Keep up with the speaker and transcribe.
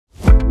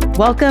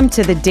Welcome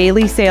to the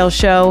Daily Sales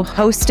Show,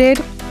 hosted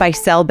by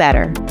Sell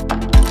Better.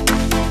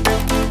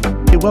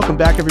 Hey, welcome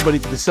back, everybody,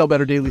 to the Sell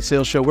Better Daily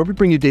Sales Show, where we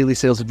bring you daily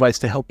sales advice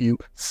to help you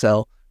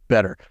sell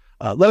better.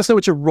 Let us know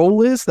what your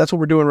role is. That's what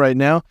we're doing right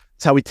now.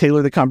 It's how we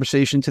tailor the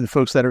conversation to the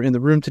folks that are in the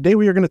room. Today,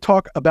 we are going to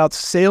talk about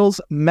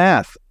sales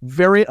math.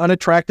 Very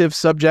unattractive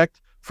subject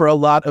for a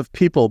lot of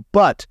people.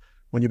 But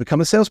when you become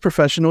a sales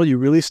professional, you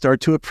really start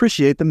to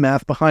appreciate the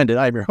math behind it.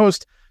 I'm your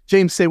host,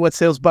 James Say What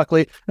Sales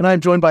Buckley, and I'm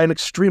joined by an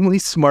extremely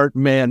smart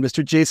man.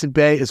 Mr. Jason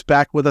Bay is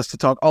back with us to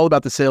talk all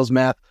about the sales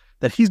math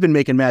that he's been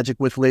making magic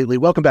with lately.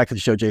 Welcome back to the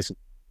show, Jason.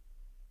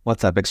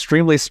 What's up?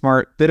 Extremely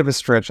smart, bit of a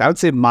stretch. I would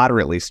say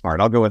moderately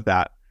smart. I'll go with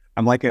that.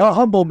 I'm like a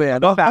humble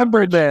man, a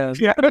humble man.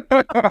 Yeah.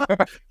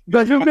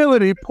 The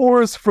humility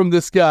pours from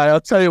this guy.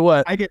 I'll tell you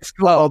what. I get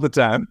school all the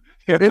time.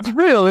 It's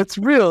real. It's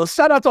real.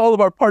 Shout out to all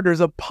of our partners,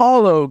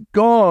 Apollo,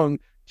 Gong,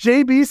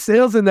 JB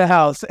Sales in the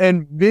House,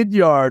 and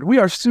Vidyard. We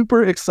are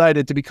super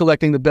excited to be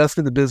collecting the best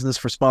in the business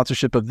for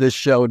sponsorship of this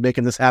show and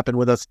making this happen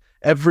with us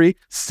every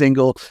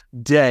single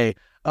day.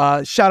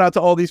 Shout out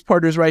to all these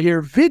partners right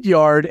here.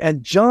 Vidyard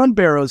and John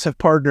Barrows have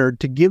partnered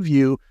to give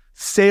you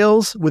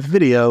sales with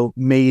video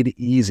made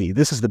easy.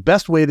 This is the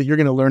best way that you're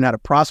going to learn how to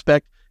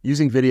prospect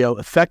using video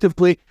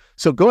effectively.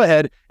 So go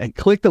ahead and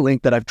click the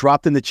link that I've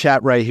dropped in the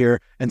chat right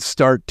here and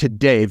start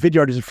today.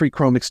 Vidyard is a free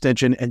Chrome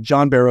extension, and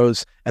John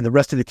Barrows and the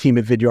rest of the team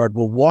at Vidyard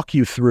will walk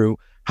you through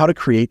how to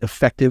create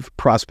effective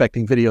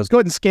prospecting videos. Go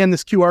ahead and scan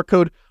this QR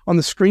code on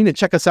the screen and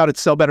check us out at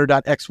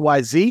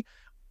sellbetter.xyz.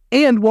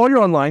 And while you're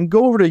online,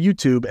 go over to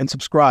YouTube and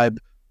subscribe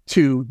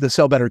to the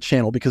Sell Better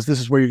channel, because this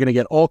is where you're going to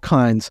get all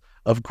kinds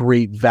of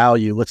great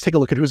value. Let's take a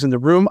look at who's in the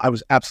room. I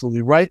was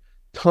absolutely right.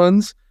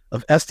 Tons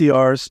of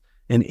SDRs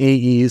and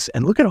AEs.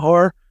 And look at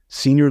our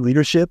senior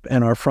leadership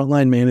and our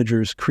frontline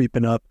managers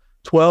creeping up.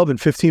 12 and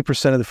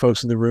 15% of the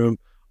folks in the room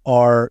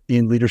are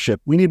in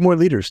leadership. We need more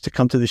leaders to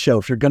come to the show.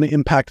 If you're going to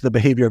impact the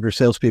behavior of your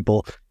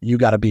salespeople, you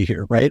got to be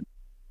here, right?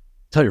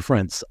 Tell your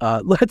friends.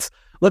 Let's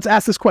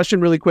ask this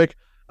question really quick,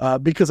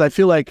 because I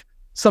feel like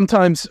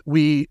sometimes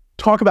we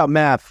talk about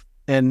math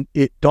and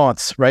it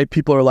daunts, right?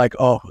 People are like,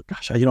 oh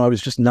gosh, I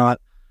was just not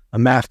a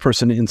math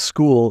person in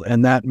school,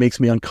 and that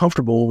makes me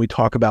uncomfortable when we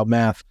talk about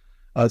math.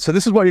 So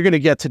this is what you're going to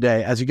get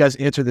today as you guys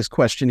answer this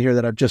question here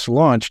that I've just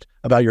launched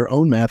about your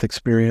own math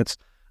experience.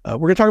 We're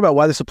going to talk about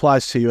why this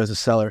applies to you as a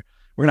seller.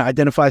 We're going to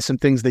identify some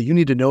things that you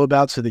need to know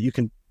about so that you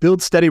can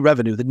build steady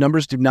revenue. The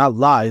numbers do not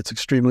lie. It's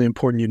extremely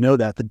important you know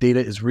that. The data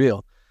is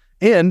real.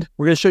 And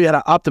we're going to show you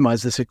how to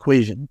optimize this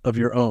equation of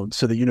your own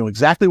so that you know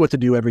exactly what to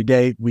do every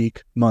day,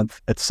 week, month,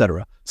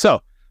 etc.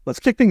 So let's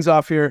kick things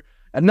off here.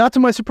 And not to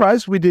my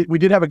surprise, we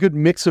did have a good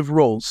mix of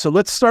roles. So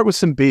let's start with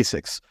some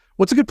basics.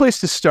 What's a good place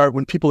to start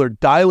when people are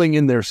dialing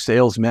in their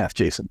sales math,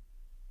 Jason?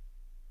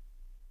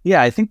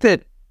 Yeah, I think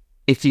that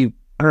I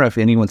don't know if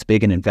anyone's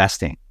big in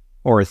investing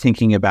or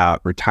thinking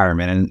about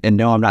retirement, and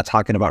no, I'm not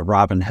talking about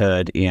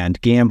Robinhood and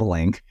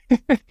gambling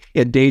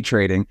and day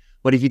trading,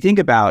 but if you think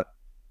about,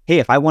 hey,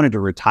 if I wanted to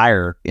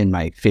retire in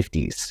my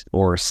 50s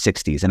or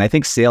 60s, and I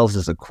think sales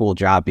is a cool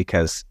job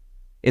because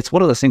it's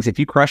one of those things, if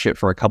you crush it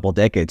for a couple of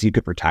decades, you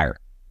could retire,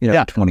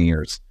 in 20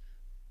 years.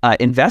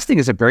 Investing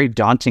is a very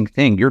daunting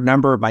thing. Your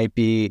number might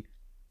be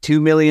 $2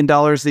 million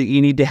that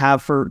you need to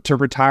have to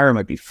retire. It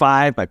might be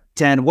 5, might be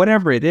 10,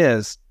 whatever it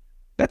is.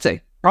 That's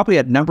probably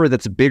a number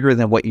that's bigger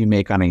than what you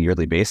make on a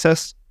yearly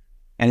basis.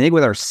 And I think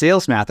with our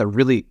sales math, a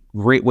really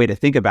great way to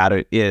think about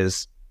it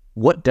is,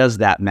 what does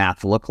that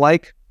math look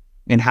like?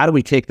 And how do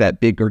we take that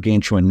big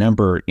gargantuan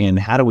number and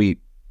how do we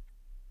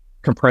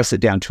compress it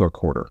down to a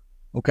quarter?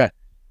 Okay.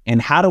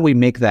 And how do we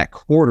make that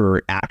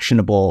quarter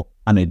actionable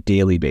on a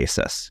daily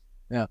basis?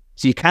 Yeah.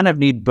 So you kind of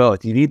need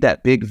both. You need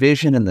that big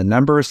vision and the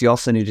numbers. You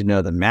also need to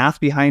know the math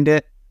behind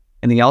it.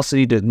 And you also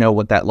need to know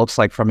what that looks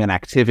like from an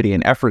activity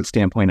and effort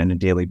standpoint on a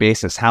daily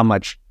basis, how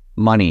much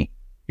money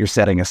you're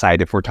setting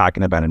aside if we're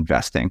talking about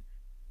investing.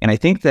 And I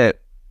think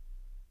that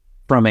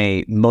from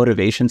a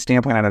motivation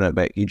standpoint, I don't know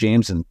about you,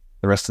 James, and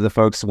the rest of the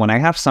folks, when I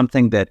have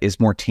something that is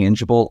more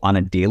tangible on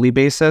a daily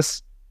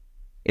basis,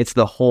 it's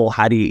the whole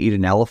how do you eat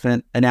an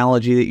elephant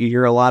analogy that you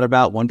hear a lot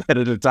about, one bite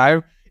at a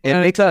time. It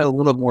makes it a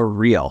little more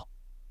real.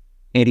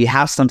 And you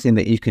have something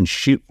that you can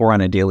shoot for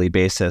on a daily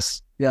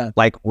basis,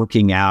 like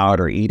working out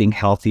or eating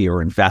healthy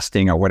or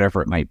investing or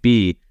whatever it might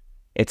be.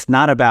 It's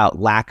not about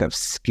lack of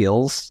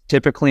skills.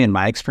 Typically, in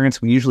my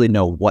experience, we usually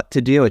know what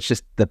to do. It's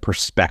just the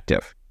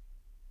perspective.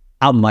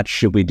 How much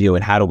should we do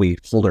and how do we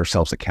hold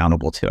ourselves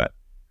accountable to it?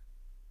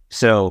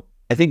 So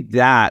I think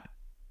that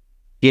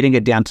getting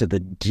it down to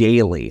the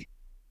daily,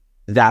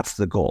 that's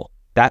the goal.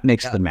 That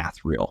makes the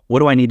math real.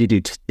 What do I need to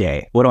do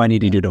today? What do I need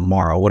to do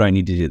tomorrow? What do I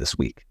need to do this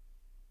week?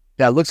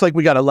 Yeah, it looks like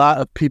we got a lot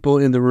of people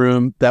in the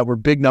room that were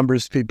big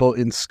numbers people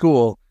in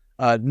school.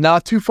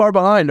 Not too far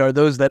behind are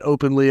those that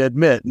openly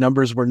admit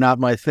numbers were not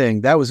my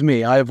thing. That was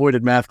me. I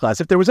avoided math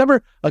class. If there was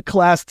ever a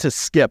class to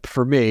skip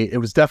for me, it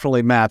was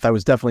definitely math. I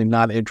was definitely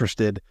not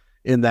interested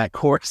in that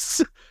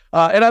course.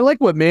 And I like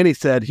what Manny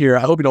said here. I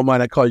hope you don't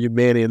mind I call you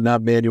Manny and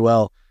not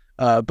Manuel.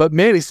 But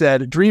Manny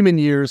said, dream in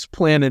years,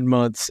 plan in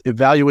months,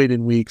 evaluate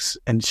in weeks,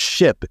 and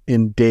ship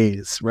in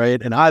days,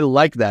 right? And I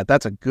like that.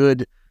 That's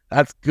good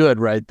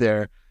right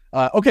there.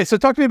 Okay, so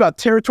talk to me about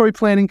territory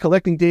planning,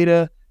 collecting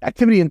data,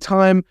 activity and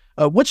time.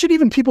 What should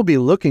even people be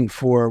looking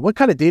for? What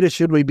kind of data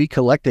should we be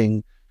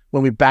collecting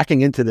when we're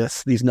backing into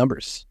these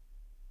numbers?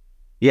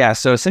 Yeah,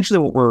 so essentially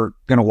what we're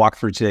going to walk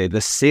through today,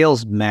 the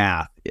sales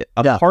math,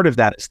 part of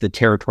that is the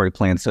territory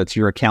plan. So it's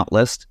your account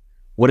list.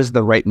 What is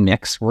the right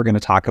mix we're going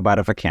to talk about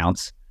of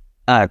accounts?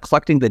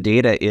 Collecting the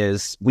data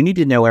is, we need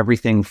to know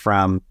everything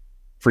from,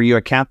 for you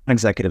account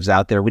executives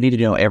out there, we need to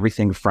know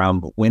everything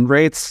from win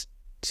rates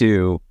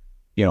to,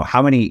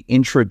 how many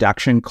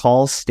introduction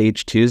calls,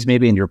 stage 2s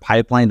maybe in your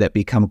pipeline that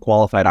become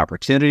qualified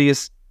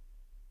opportunities,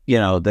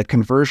 the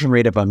conversion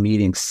rate of a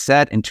meeting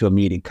set into a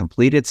meeting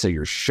completed. So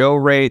your show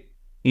rate,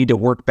 you need to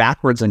work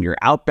backwards on your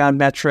outbound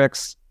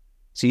metrics.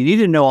 So you need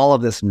to know all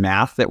of this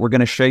math that we're going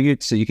to show you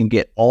so you can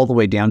get all the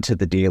way down to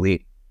the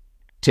daily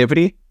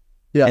activity.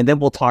 Yeah. And then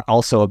we'll talk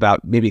also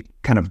about maybe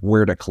kind of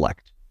where to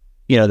collect,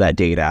 that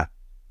data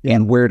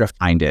and where to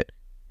find it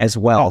as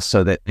well.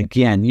 So that,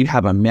 again, you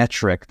have a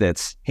metric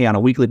that's, hey, on a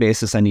weekly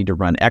basis, I need to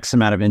run X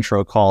amount of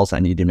intro calls. I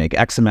need to make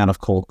X amount of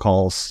cold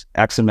calls,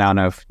 X amount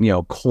of,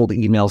 cold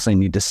emails I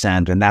need to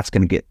send. And that's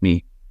going to get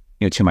me,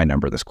 to my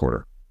number this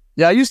quarter.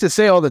 Yeah, I used to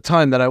say all the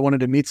time that I wanted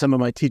to meet some of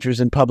my teachers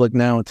in public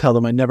now and tell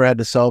them I never had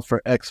to solve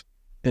for X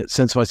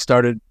since I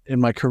started in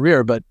my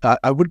career, but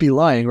I would be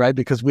lying, right?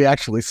 Because we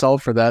actually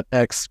solve for that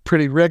X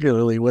pretty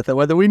regularly with it,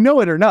 whether we know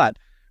it or not.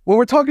 When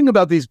we're talking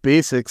about these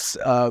basics,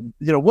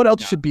 what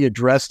else should be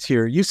addressed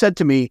here? You said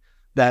to me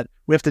that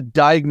we have to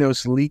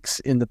diagnose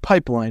leaks in the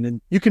pipeline, and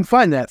you can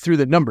find that through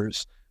the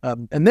numbers.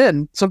 And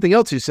then something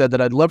else you said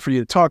that I'd love for you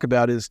to talk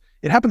about is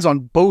it happens on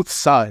both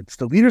sides.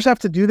 The leaders have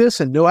to do this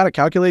and know how to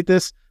calculate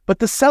this, but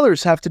the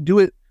sellers have to do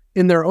it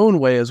in their own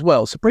way as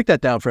well. So break that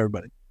down for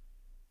everybody.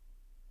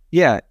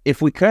 Yeah,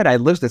 if we could,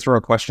 I'd love to throw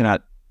a question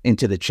out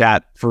into the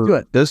chat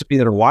for those of you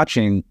that are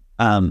watching.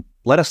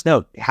 Let us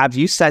know, have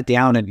you sat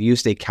down and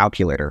used a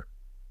calculator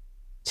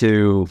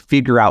to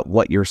figure out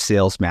what your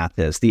sales math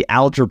is? The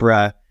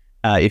algebra,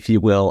 if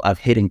you will, of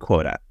hitting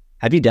quota.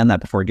 Have you done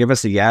that before? Give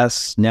us a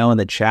yes, no in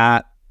the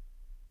chat,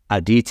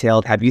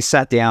 detailed. Have you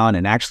sat down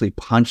and actually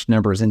punched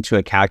numbers into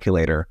a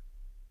calculator?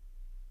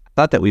 I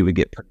thought that we would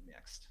get pretty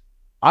mixed.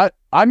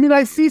 I mean,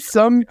 I see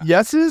some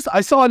yeses.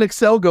 I saw an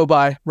Excel go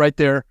by right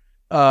there.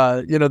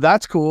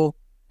 That's cool.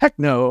 Heck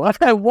no.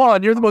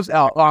 Juan, you're the most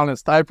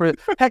honest type.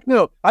 Heck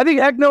no. I think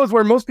heck no is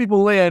where most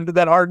people land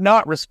that are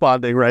not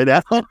responding right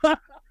now.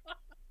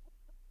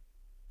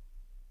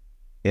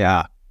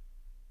 Yeah.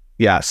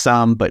 Yeah,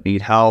 some, but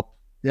need help.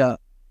 Yeah.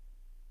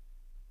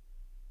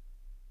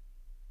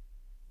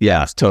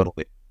 Yes,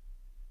 totally.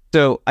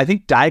 So I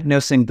think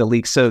diagnosing the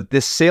leaks. So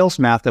this sales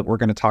math that we're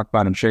going to talk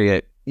about and show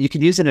you, you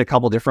can use it in a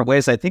couple different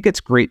ways. I think it's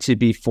great to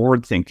be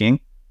forward thinking.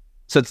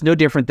 So it's no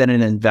different than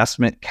an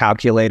investment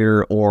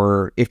calculator,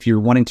 or if you're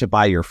wanting to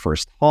buy your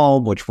first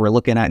home, which we're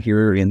looking at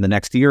here in the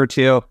next year or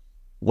two,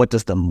 what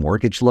does the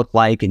mortgage look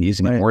like, and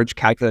using a mortgage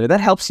calculator,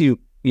 that helps you,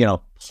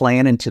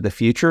 plan into the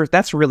future.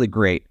 That's really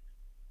great.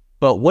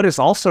 But what is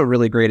also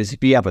really great is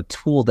if you have a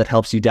tool that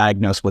helps you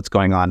diagnose what's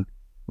going on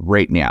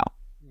right now.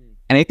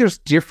 And I think there's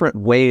different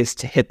ways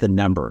to hit the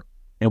number,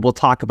 and we'll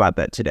talk about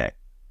that today.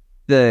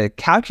 The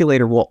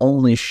calculator will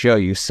only show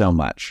you so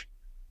much.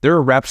 There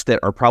are reps that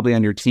are probably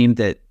on your team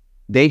that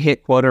they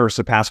hit quota or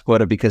surpass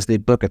quota because they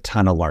book a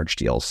ton of large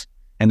deals.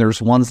 And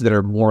there's ones that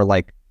are more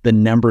like the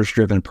numbers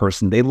driven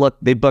person.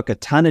 They book a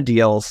ton of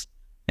deals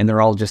and they're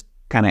all just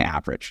kind of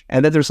average.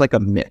 And then there's like a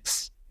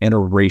mix and a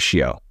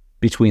ratio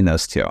between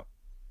those two.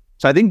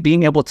 So I think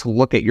being able to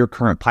look at your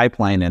current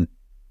pipeline and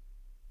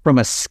from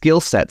a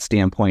skill set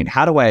standpoint,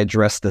 how do I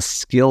address the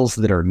skills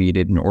that are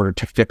needed in order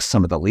to fix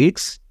some of the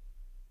leaks?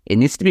 It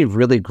needs to be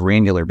really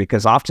granular,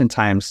 because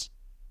oftentimes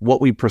what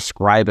we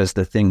prescribe as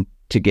the thing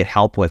to get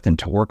help with and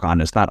to work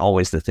on is not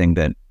always the thing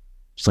that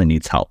actually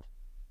needs help.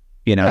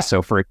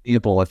 So for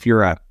example, if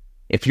you're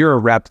a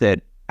rep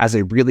that has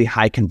a really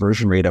high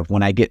conversion rate of,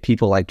 when I get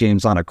people like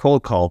James on a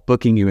cold call,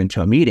 booking you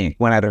into a meeting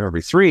 1 out of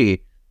every 3,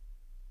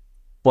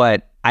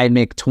 but I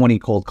make 20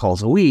 cold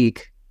calls a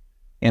week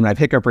and my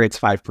pickup rate's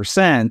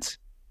 5%,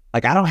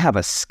 like, I don't have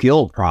a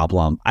skill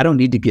problem. I don't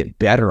need to get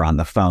better on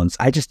the phones.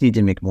 I just need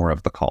to make more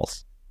of the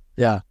calls.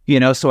 Yeah.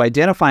 So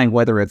identifying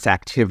whether it's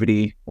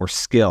activity or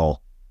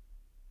skill,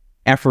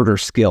 effort or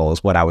skill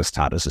is what I was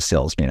taught as a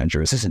sales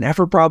manager. Is this an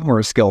effort problem or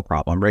a skill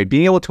problem, right?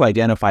 Being able to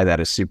identify that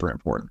is super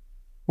important.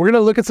 We're going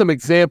to look at some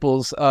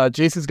examples.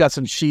 Jason's got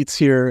some sheets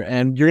here,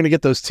 and you're going to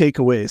get those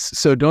takeaways.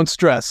 So don't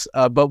stress.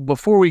 But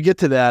before we get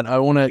to that, I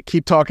want to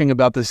keep talking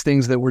about these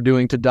things that we're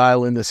doing to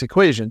dial in this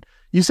equation.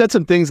 You said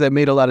some things that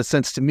made a lot of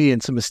sense to me,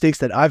 and some mistakes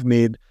that I've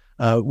made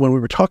when we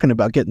were talking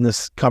about getting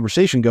this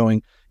conversation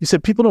going. You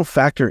said people don't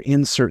factor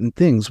in certain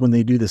things when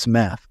they do this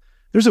math.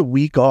 There's a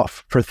week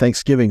off for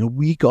Thanksgiving, a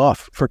week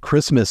off for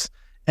Christmas,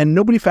 and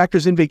nobody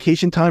factors in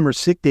vacation time or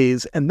sick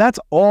days. And that's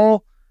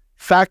all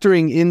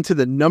factoring into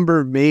the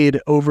number made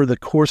over the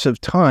course of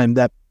time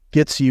that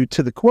gets you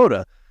to the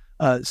quota.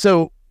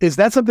 So Is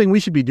that something we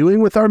should be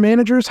doing with our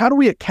managers? How do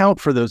we account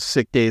for those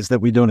sick days that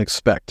we don't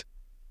expect?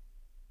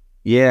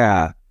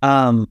 Yeah.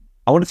 I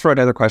want to throw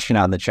another question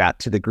out in the chat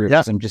to the group.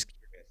 Yeah. I'm just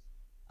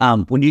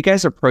curious. When you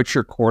guys approach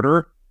your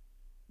quarter,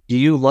 do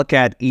you look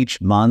at each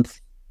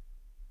month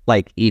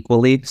like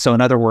equally? So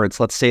in other words,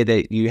 let's say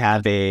that you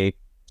have a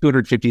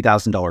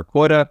 $250,000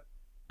 quota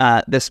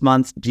this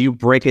month. Do you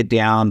break it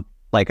down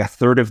like a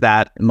third of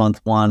that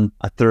month one,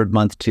 a third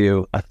month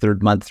two, a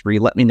third month three?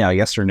 Let me know,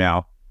 yes or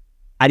no.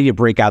 How do you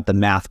break out the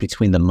math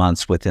between the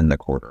months within the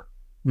quarter?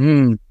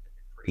 Pretty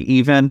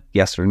even,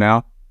 yes or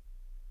no?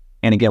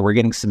 And again, we're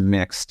getting some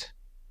mixed.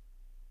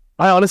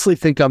 I honestly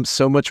think I'm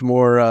so much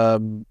more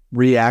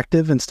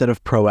reactive instead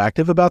of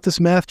proactive about this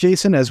math,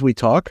 Jason, as we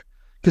talk.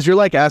 Because you're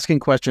like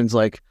asking questions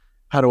like,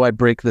 how do I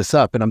break this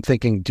up? And I'm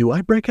thinking, do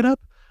I break it up?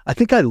 I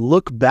think I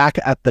look back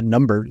at the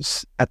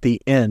numbers at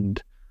the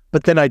end,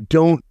 but then I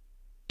don't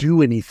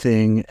do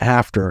anything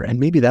after. And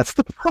maybe that's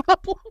the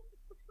problem.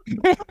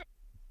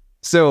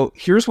 So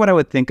here's what I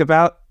would think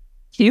about.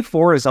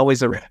 Q4 is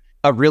always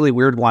a really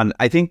weird one.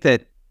 I think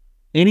that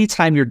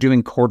anytime you're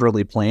doing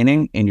quarterly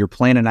planning and you're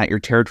planning out your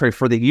territory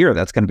for the year,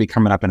 that's going to be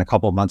coming up in a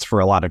couple of months for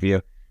a lot of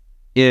you,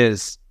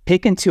 is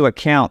take into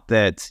account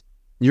that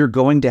you're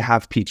going to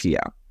have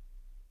PTO.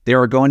 There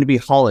are going to be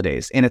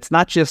holidays, and it's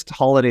not just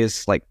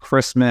holidays like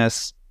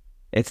Christmas.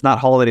 It's not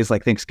holidays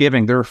like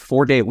Thanksgiving. There are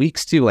 4-day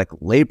weeks too, like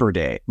Labor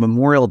Day,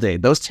 Memorial Day.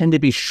 Those tend to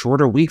be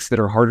shorter weeks that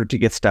are harder to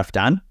get stuff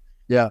done.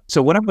 Yeah.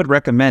 So what I would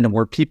recommend, and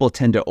where people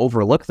tend to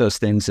overlook those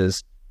things,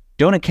 is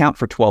don't account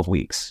for 12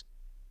 weeks.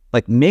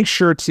 Like make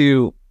sure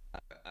to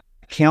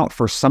account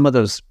for some of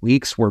those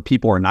weeks where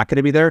people are not going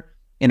to be there.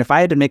 And if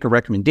I had to make a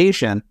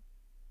recommendation,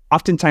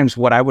 oftentimes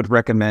what I would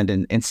recommend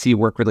and see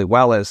work really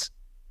well is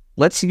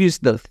let's use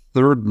the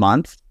third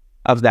month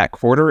of that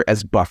quarter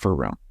as buffer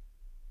room.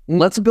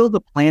 Let's build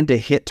a plan to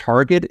hit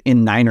target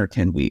in 9 or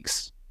 10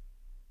 weeks.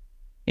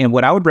 And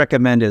what I would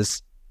recommend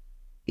is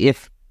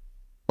if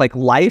like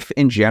life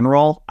in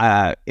general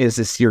is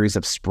a series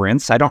of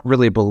sprints, I don't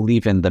really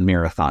believe in the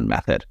marathon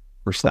method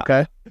for stuff.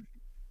 Okay.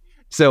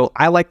 So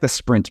I like the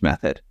sprint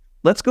method.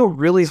 Let's go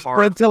really hard.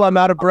 Sprint till I'm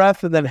out of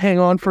breath and then hang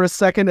on for a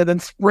second and then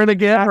sprint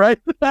again, right?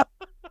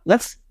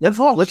 Let's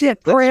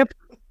cramp.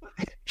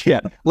 Yeah.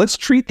 Let's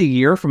treat the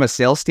year from a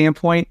sales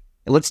standpoint.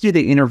 Let's do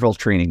the interval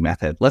training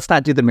method. Let's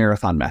not do the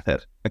marathon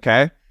method.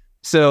 Okay.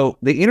 So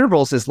the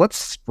intervals is let's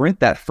sprint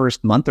that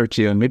first month or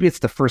two, and maybe it's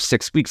the first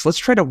 6 weeks. Let's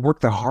try to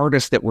work the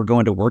hardest that we're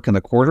going to work in the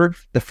quarter,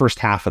 the first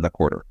half of the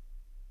quarter.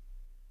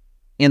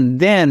 And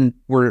then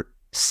we're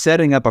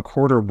setting up a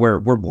quarter where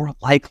we're more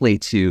likely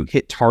to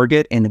hit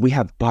target and we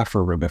have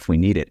buffer room if we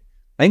need it.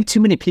 I think too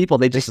many people,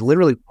 they just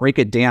literally break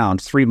it down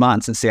 3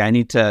 months and say, I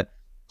need to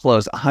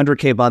close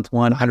 100K month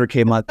 1,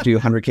 100K month 2,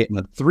 100K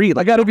month 3.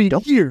 Like, I got to be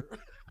here.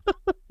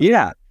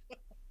 Yeah.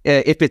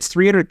 If it's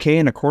 300K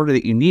in a quarter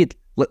that you need,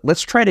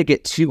 let's try to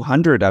get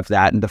 200 of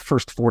that in the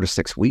first 4 to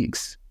 6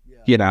 weeks,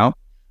 you know?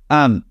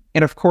 And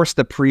of course,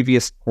 the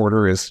previous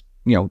quarter is,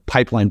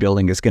 pipeline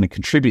building is going to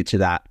contribute to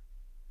that.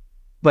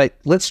 But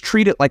let's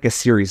treat it like a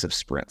series of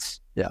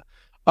sprints. Yeah.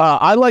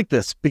 I like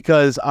this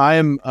because I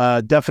am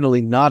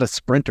definitely not a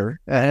sprinter,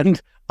 and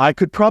I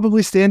could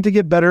probably stand to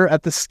get better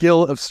at the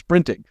skill of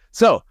sprinting.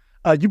 So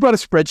you brought a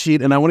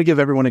spreadsheet, and I want to give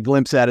everyone a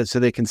glimpse at it so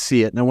they can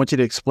see it. And I want you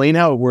to explain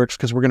how it works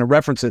because we're going to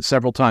reference it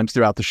several times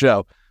throughout the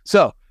show.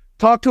 So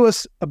talk to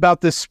us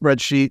about this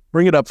spreadsheet.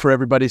 Bring it up for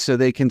everybody so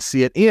they can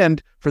see it.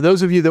 And for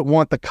those of you that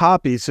want the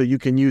copy so you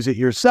can use it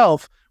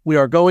yourself, we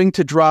are going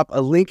to drop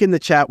a link in the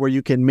chat where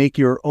you can make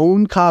your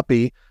own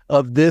copy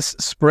of this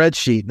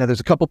spreadsheet. Now, there's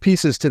a couple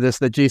pieces to this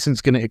that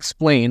Jason's going to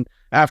explain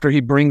after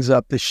he brings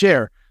up the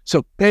share.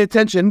 So pay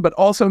attention, but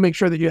also make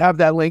sure that you have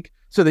that link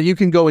so that you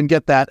can go and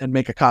get that and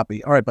make a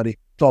copy. All right, buddy,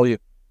 it's all you.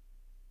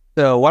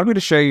 So what I'm going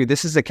to show you,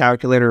 this is a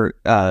calculator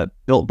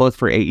built both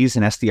for AEs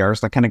and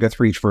SDRs. I kind of go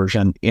through each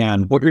version.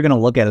 And what you're going to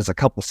look at is a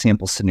couple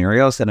sample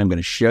scenarios that I'm going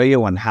to show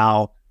you on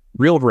how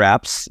real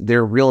reps,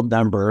 their real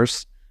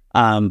numbers,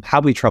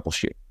 how we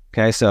troubleshoot.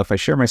 Okay, so if I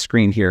share my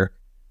screen here,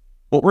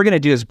 what we're going to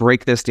do is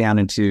break this down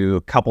into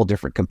a couple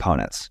different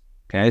components.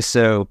 Okay,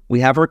 so we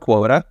have our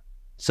quota.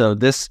 So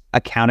this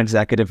account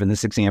executive in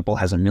this example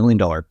has $1 million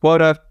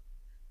quota.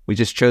 We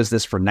just chose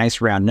this for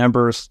nice round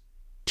numbers,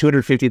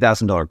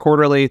 $250,000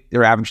 quarterly.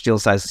 Their average deal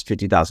size is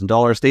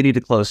 $50,000. They need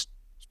to close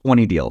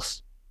 20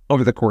 deals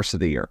over the course of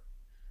the year.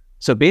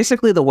 So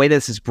basically the way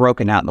this is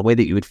broken out and the way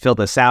that you would fill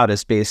this out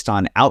is based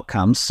on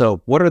outcomes.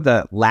 So what are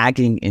the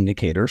lagging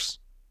indicators?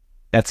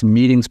 That's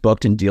meetings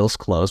booked and deals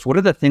closed. What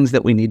are the things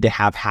that we need to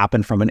have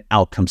happen from an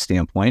outcome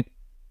standpoint?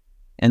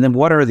 And then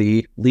what are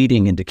the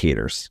leading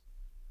indicators?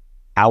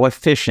 How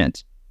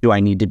efficient do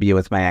I need to be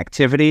with my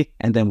activity?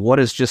 And then what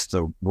is just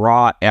the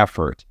raw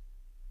effort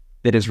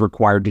that is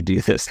required to do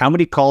this? How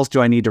many calls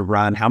do I need to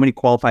run? How many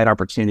qualified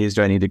opportunities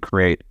do I need to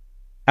create?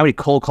 How many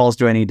cold calls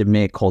do I need to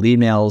make? Cold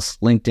emails,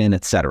 LinkedIn,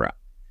 etc.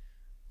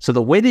 So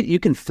the way that you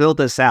can fill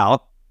this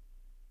out,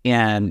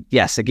 and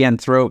yes, again,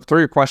 throw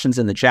your questions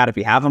in the chat if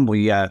you have them.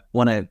 We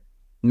want to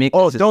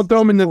Don't throw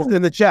them in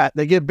the chat.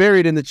 They get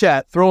buried in the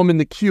chat. Throw them in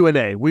the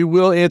Q&A. We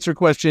will answer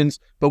questions,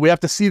 but we have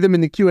to see them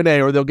in the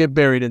Q&A or they'll get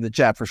buried in the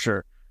chat for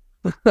sure.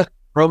 Throw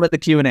them at the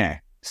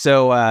Q&A.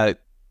 So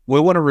we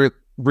want to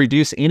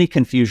reduce any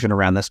confusion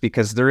around this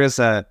because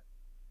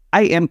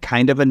I am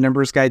kind of a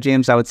numbers guy,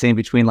 James. I would say in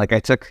between, like I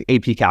took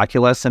AP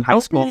Calculus in high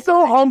school. Be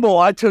so humble.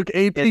 I took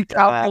AP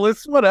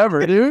Calculus,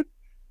 whatever, dude.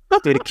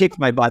 Dude, it kicked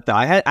my butt though.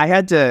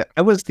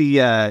 I was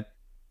the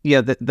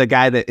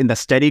guy that in the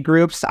study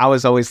groups, I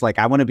was always like,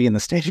 I want to be in the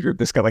study group.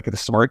 This guy, like the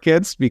smart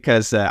kids,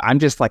 because I'm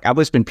just like, I've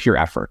always been pure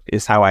effort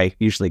is how I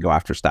usually go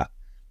after stuff.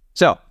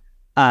 So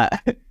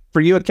for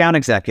you account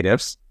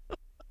executives,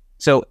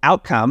 so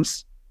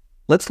outcomes,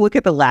 let's look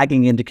at the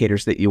lagging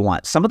indicators that you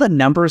want. Some of the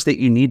numbers that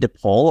you need to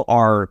pull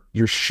are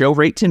your show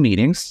rate to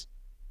meetings,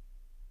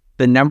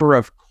 the number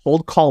of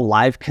cold call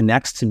live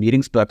connects to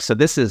meetings booked. So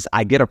this is,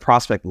 I get a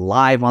prospect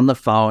live on the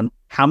phone.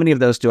 How many of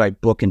those do I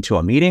book into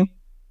a meeting?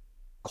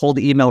 Cold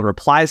email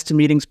replies to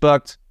meetings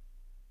booked,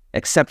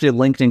 accepted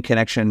LinkedIn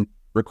connection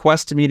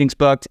request to meetings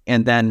booked.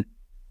 And then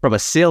from a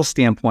sales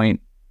standpoint,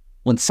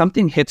 when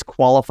something hits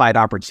qualified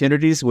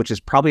opportunities, which is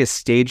probably a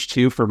stage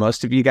 2 for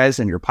most of you guys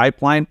in your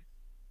pipeline,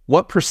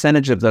 what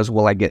percentage of those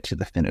will I get to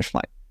the finish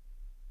line?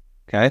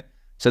 Okay.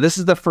 So this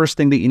is the first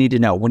thing that you need to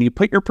know. When you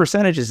put your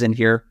percentages in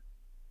here,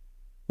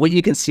 what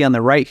you can see on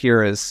the right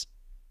here is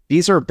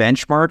these are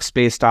benchmarks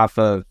based off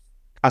of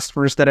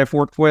customers that I've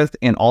worked with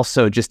and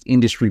also just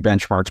industry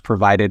benchmarks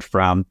provided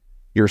from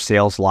your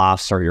sales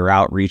lofts or your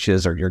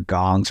outreaches or your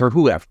gongs or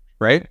whoever,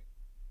 right?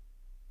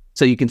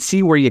 So you can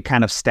see where you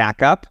kind of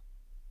stack up.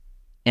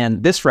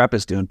 And this rep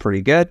is doing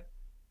pretty good.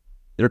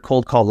 Their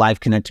cold call live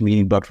connect to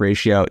meeting booked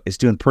ratio is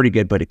doing pretty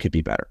good, but it could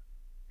be better.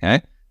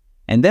 Okay.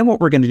 And then what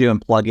we're going to do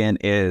and plug in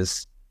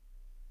is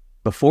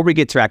before we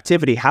get to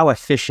activity, how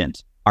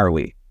efficient are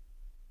we?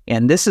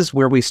 And this is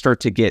where we start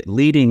to get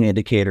leading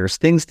indicators,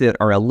 things that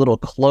are a little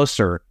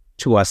closer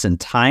to us in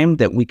time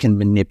that we can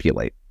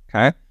manipulate.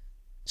 Okay.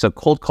 So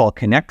cold call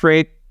connect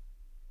rate,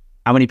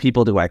 how many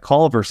people do I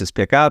call versus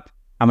pick up?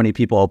 How many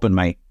people open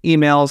my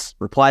emails,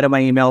 reply to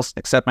my emails,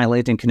 accept my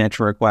LinkedIn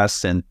connection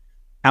requests, and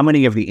how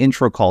many of the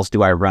intro calls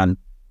do I run?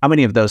 How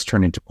many of those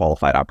turn into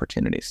qualified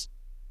opportunities?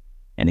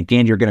 And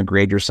again, you're going to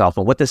grade yourself.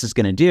 And what this is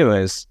going to do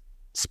is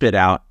spit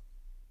out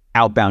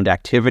outbound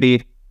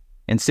activity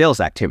and sales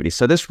activity.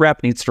 So this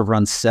rep needs to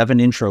run 7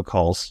 intro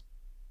calls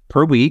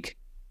per week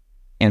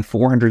and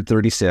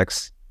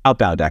 436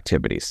 outbound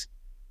activities.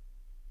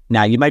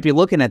 Now, you might be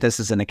looking at this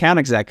as an account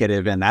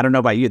executive, and I don't know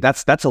about you,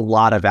 that's a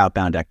lot of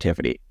outbound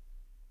activity.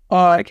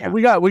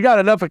 We got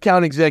enough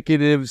account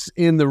executives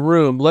in the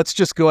room. Let's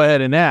just go ahead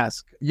and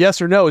ask,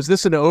 yes or no, is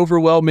this an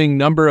overwhelming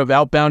number of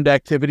outbound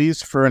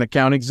activities for an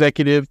account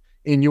executive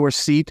in your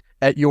seat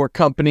at your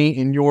company,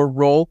 in your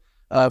role?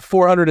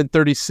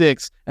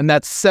 436, and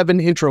that's 7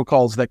 intro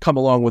calls that come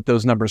along with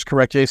those numbers,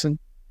 correct, Jason?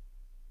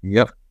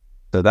 Yep.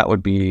 So that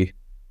would be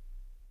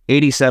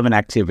 87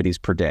 activities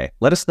per day.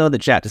 Let us know in the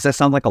chat. Does that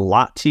sound like a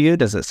lot to you?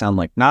 Does it sound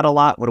like not a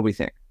lot? What do we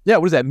think? Yeah,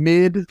 what is that,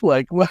 mid?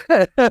 Like, what?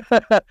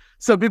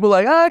 Some people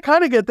are like, I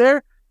kind of get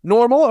there.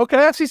 Normal. Okay,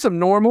 I see some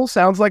normal.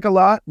 Sounds like a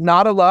lot.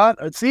 Not a lot.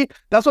 See,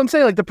 that's what I'm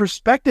saying. Like the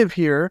perspective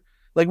here,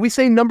 like we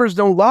say numbers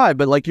don't lie,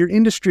 but like your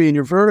industry and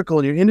your vertical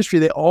and your industry,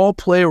 they all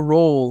play a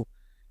role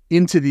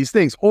into these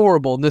things.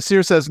 Horrible.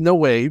 Nasir says, no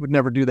way. He would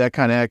never do that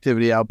kind of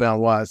activity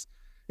outbound wise.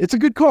 It's a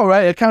good call,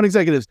 right? Account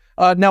executives.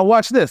 Now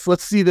watch this.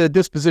 Let's see the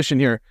disposition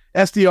here.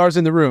 SDRs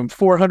in the room,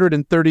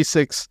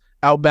 436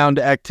 outbound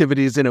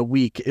activities in a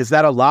week. Is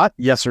that a lot?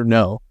 Yes or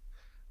no?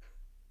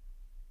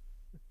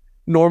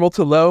 Normal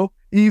to low?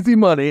 Easy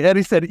money.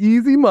 Eddie said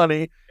easy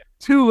money.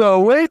 Too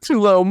low, way too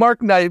low.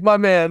 Mark Knight, my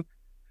man.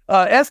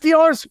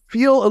 SDRs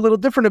feel a little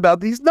different about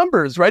these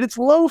numbers, right? It's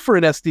low for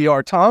an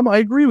SDR, Tom. I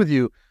agree with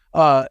you.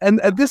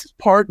 And this is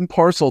part and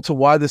parcel to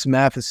why this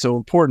math is so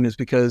important is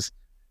because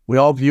we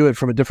all view it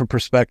from a different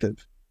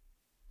perspective.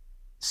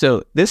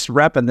 So this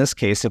rep in this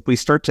case, if we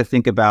start to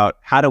think about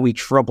how do we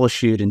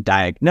troubleshoot and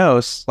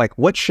diagnose, like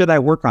what should I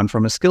work on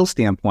from a skill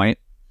standpoint?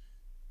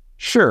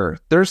 Sure,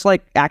 there's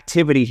like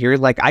activity here.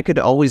 Like I could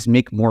always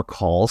make more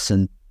calls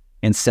and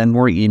send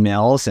more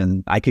emails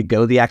and I could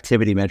go the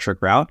activity metric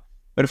route.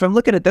 But if I'm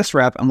looking at this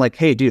rep, I'm like,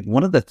 hey, dude,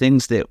 one of the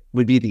things that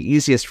would be the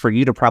easiest for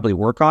you to probably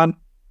work on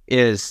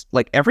is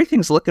like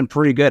everything's looking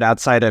pretty good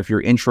outside of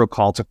your intro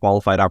call to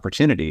qualified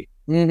opportunity.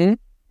 Mm-hmm.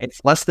 It's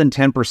less than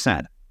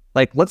 10%.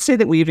 Like, let's say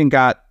that we even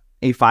got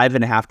a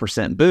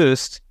 5.5%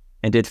 boost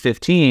and did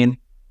 15.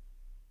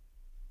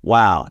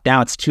 Wow.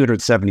 Now it's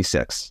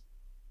 276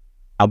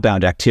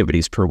 outbound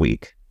activities per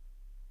week.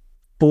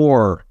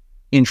 4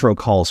 intro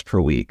calls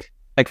per week.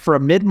 Like for a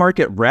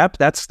mid-market rep,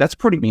 that's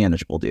pretty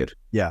manageable, dude.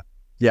 Yeah.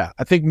 Yeah.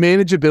 I think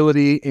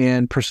manageability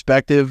and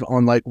perspective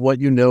on like what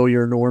you know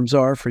your norms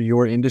are for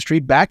your industry,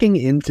 backing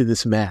into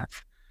this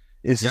math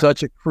is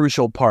such a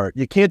crucial part.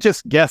 You can't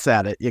just guess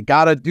at it. You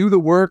got to do the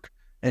work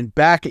and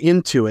back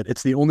into it.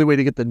 It's the only way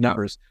to get the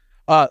numbers.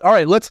 All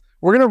right,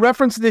 we're going to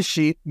reference this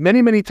sheet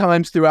many, many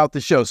times throughout the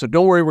show. So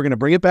don't worry, we're going to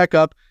bring it back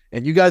up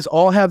and you guys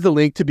all have the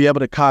link to be able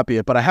to copy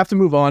it. But I have to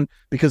move on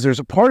because there's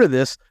a part of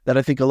this that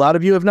I think a lot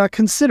of you have not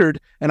considered.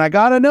 And I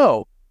got to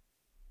know,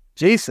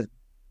 Jason,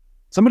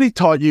 somebody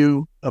taught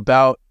you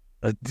about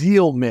a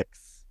deal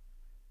mix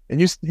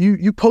and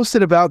you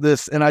posted about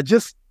this, and I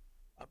just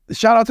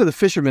shout out to the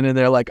fisherman in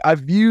there. Like, I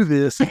view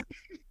this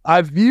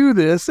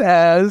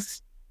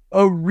as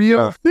a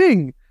real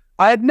thing.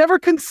 I had never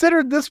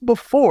considered this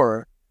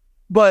before,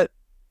 but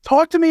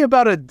talk to me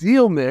about a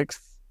deal mix.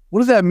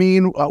 What does that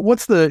mean?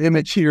 What's the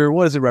image here?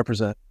 What does it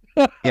represent?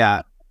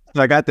 Yeah.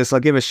 So I got this. I'll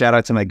give a shout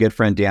out to my good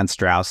friend, Dan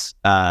Strauss.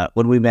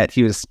 When we met,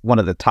 he was one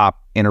of the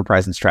top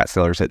enterprise and strat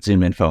sellers at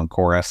ZoomInfo and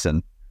Chorus.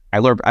 And I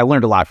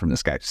learned a lot from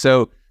this guy.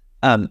 So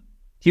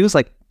he was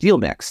like, deal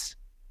mix.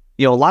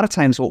 A lot of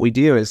times what we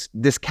do is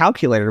this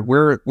calculator,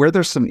 where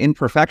there's some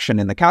imperfection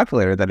in the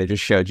calculator that I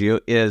just showed you,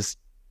 is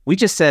we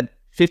just said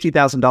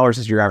 $50,000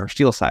 is your average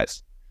deal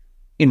size.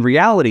 In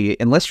reality,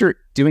 unless you're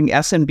doing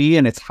SMB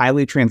and it's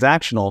highly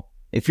transactional,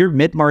 if you're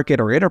mid-market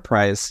or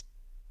enterprise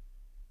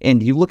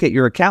and you look at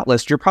your account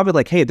list, you're probably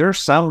like, hey, there are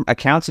some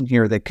accounts in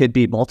here that could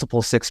be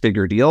multiple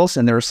six-figure deals,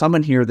 and there are some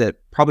in here that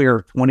probably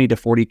are 20 to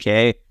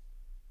 40K,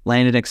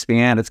 land and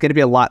expand. It's going to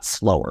be a lot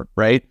slower,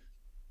 right?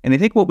 And I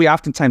think what we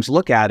oftentimes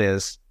look at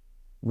is,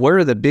 where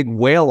are the big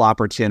whale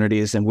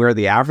opportunities and where are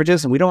the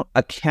averages? And we don't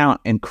account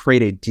and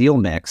create a deal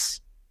mix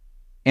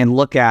and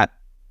look at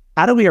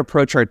how do we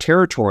approach our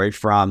territory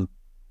from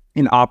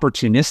an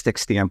opportunistic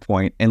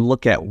standpoint and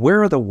look at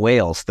where are the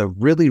whales, the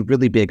really,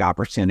 really big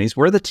opportunities,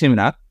 where are the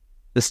tuna,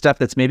 the stuff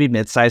that's maybe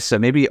mid-sized. So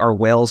maybe our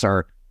whales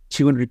are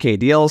 200K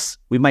deals.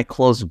 We might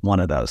close one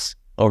of those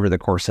over the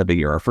course of a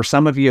year. Or for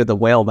some of you, the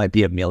whale might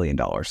be $1 million.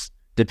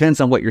 Depends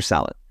on what you're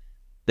selling.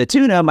 The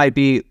tuna might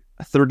be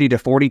 30 to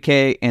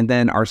 40K, and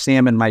then our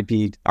salmon might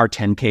be our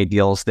 10K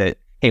deals that,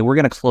 hey, we're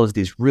going to close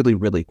these really,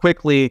 really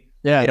quickly.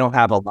 Yeah. They don't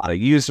have a lot of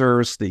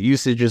users. The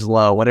usage is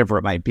low, whatever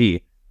it might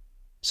be.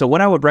 So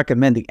what I would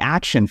recommend, the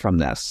action from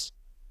this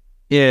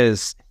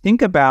is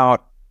think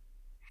about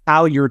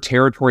how your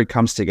territory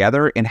comes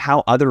together and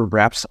how other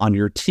reps on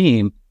your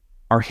team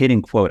are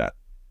hitting quota.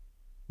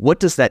 What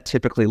does that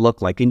typically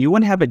look like? And you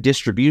want to have a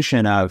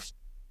distribution of,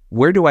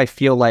 where do I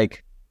feel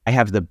like I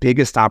have the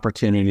biggest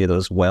opportunity of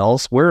those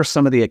wells? Where are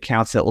some of the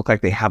accounts that look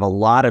like they have a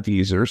lot of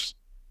users?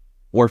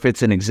 Or if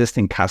it's an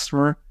existing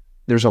customer,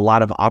 there's a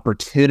lot of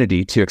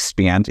opportunity to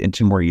expand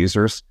into more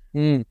users.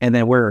 And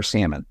then where are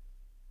salmon?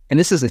 And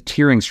this is a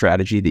tiering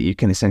strategy that you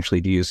can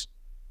essentially use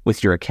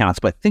with your accounts.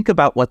 But think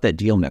about what that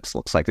deal mix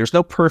looks like. There's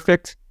no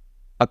perfect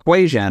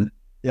equation,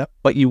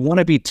 but you want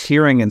to be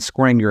tiering and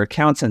scoring your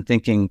accounts and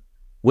thinking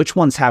which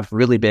ones have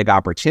really big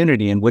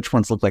opportunity and which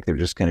ones look like they're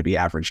just going to be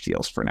average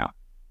deals for now.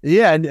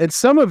 Yeah, and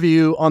some of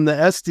you on the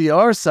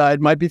SDR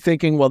side might be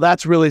thinking, well,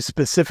 that's really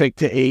specific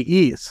to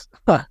AEs.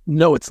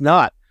 No, it's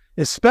not.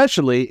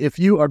 Especially if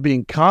you are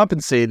being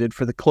compensated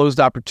for the closed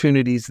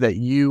opportunities that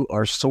you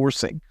are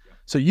sourcing.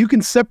 So you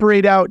can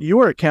separate out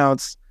your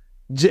accounts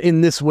in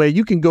this way.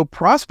 You can go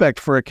prospect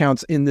for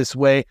accounts in this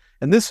way.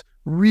 And this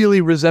really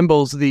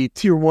resembles the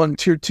tier 1,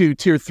 tier 2,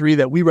 tier 3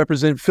 that we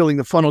represent filling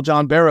the funnel,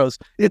 John Barrows.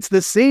 It's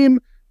the same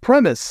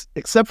premise,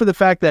 except for the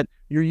fact that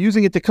you're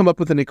using it to come up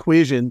with an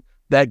equation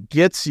that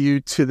gets you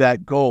to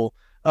that goal.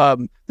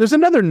 There's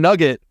another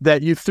nugget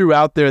that you threw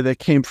out there that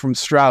came from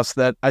Strauss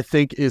that I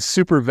think is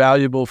super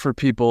valuable for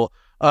people.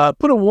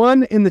 Put a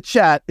 1 in the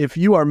chat if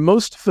you are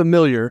most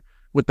familiar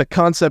with the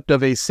concept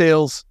of a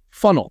sales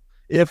funnel.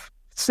 If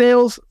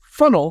sales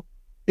funnel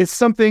is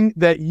something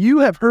that you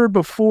have heard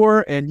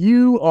before and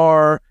you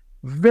are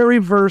very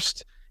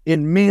versed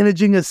in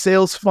managing a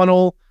sales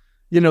funnel,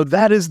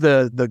 that is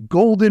the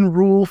golden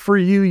rule for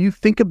you. You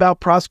think about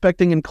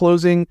prospecting and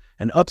closing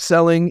and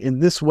upselling in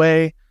this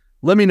way.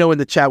 Let me know in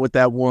the chat with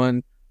that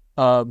 1.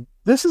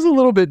 This is a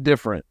little bit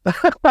different,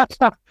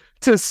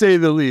 to say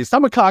the least.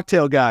 I'm a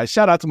cocktail guy.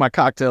 Shout out to my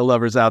cocktail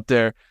lovers out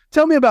there.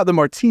 Tell me about the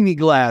martini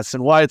glass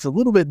and why it's a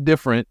little bit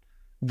different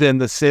than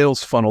the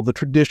sales funnel, the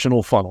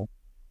traditional funnel.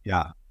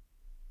 Yeah.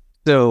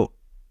 So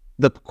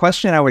the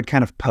question I would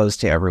kind of pose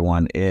to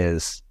everyone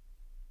is,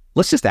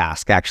 let's just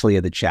ask actually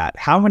in the chat,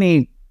 how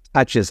many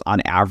touches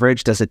on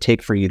average does it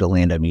take for you to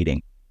land a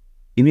meeting?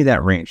 Give me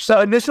that range. So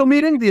the initial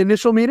meeting?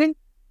 Initial meeting.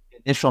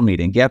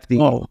 Yep.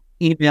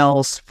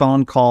 Emails,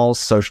 phone calls,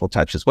 social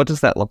touches. What does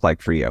that look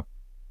like for you?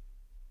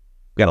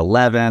 We got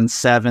 11,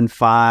 7,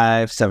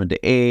 5, 7 to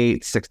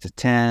 8, 6 to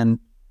 10.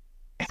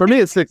 For me,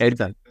 it's 6 to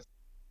 10.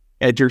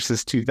 Edgers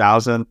is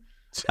 2,000.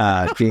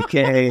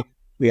 JK,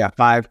 we got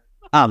 5.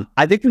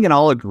 I think we can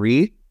all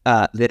agree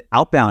that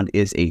outbound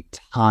is a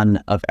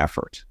ton of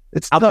effort.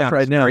 It's tough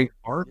right now. Very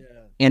hard,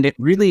 and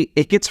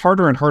it gets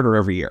harder and harder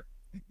every year.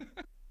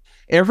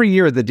 Every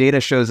year, the data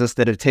shows us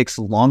that it takes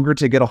longer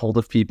to get a hold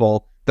of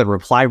people. The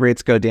reply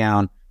rates go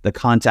down, the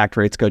contact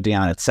rates go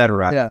down, et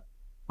cetera. Yeah.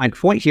 My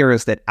point here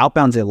is that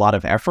outbound's a lot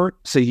of effort,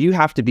 so you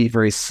have to be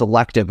very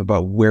selective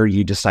about where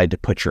you decide to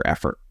put your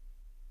effort.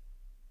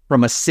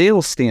 From a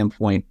sales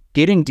standpoint,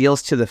 getting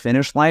deals to the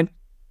finish line,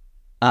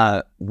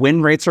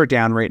 win rates are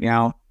down right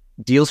now.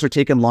 Deals are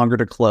taking longer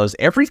to close.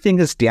 Everything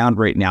is down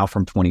right now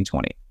from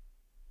 2020.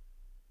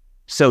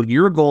 So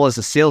your goal as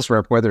a sales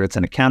rep, whether it's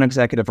an account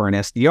executive or an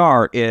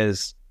SDR,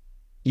 is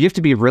you have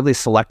to be really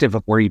selective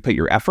of where you put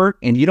your effort,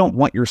 and you don't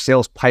want your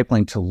sales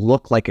pipeline to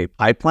look like a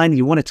pipeline.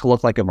 You want it to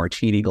look like a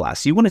martini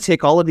glass. You want to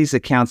take all of these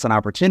accounts and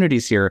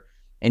opportunities here,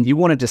 and you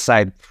want to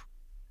decide,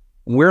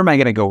 where am I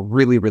going to go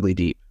really, really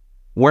deep?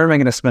 Where am I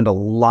going to spend a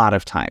lot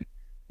of time?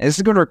 And this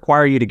is going to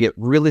require you to get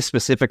really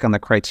specific on the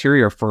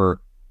criteria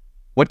for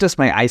what does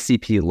my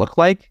ICP look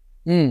like,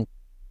 and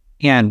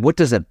what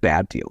does a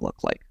bad deal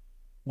look like?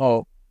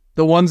 Oh,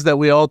 the ones that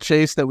we all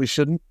chase that we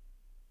shouldn't?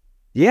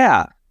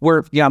 Yeah.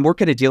 I'm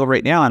working a deal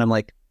right now, and I'm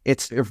like,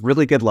 it's a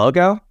really good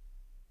logo.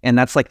 And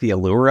that's like the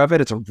allure of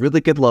it. It's a really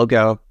good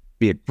logo,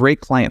 be a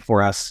great client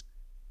for us.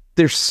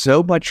 There's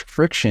so much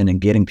friction in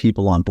getting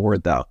people on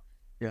board, though.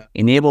 Yeah.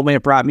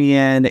 Enablement brought me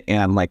in,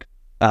 and like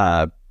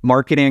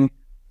marketing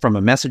from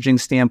a messaging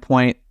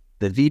standpoint.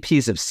 The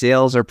VPs of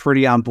sales are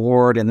pretty on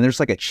board. And there's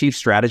like a chief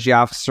strategy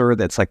officer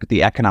that's like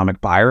the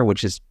economic buyer,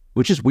 which is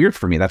weird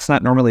for me. That's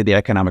not normally the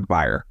economic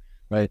buyer.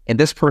 Right. And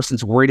this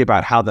person's worried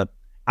about how the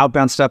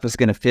outbound stuff is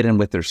going to fit in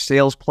with their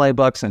sales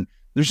playbooks. And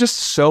there's just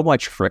so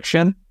much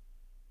friction.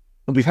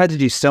 And we've had to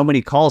do so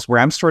many calls where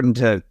I'm starting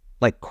to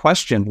like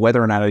question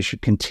whether or not I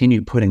should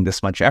continue putting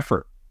this much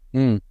effort.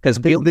 Because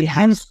the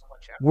hand's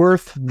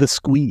worth the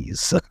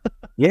squeeze.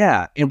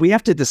 Yeah. And we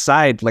have to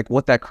decide like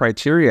what that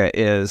criteria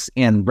is,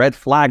 and red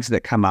flags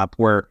that come up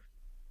where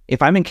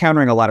if I'm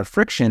encountering a lot of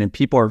friction and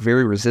people are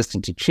very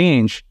resistant to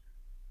change,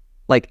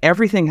 like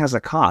everything has a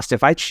cost.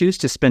 If I choose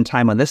to spend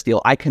time on this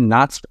deal,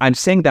 I'm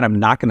saying that I'm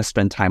not going to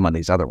spend time on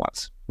these other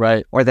ones.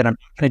 Right. Or that I'm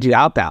not going to do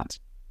outbound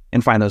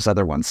and find those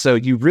other ones. So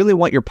you really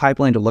want your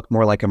pipeline to look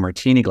more like a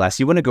martini glass.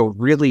 You want to go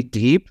really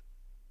deep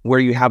where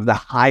you have the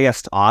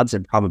highest odds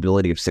and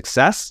probability of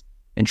success,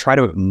 and try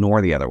to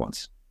ignore the other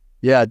ones.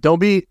 Yeah, don't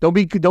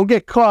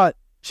get caught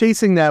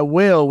chasing that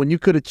whale when you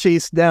could have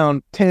chased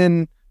down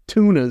 10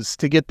 tunas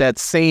to get that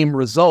same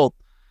result,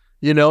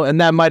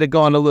 and that might have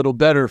gone a little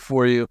better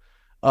for you.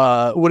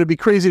 Would it be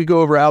crazy to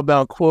go over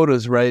outbound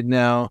quotas right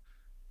now?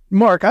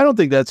 Mark, I don't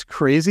think that's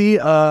crazy.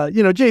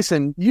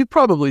 Jason, you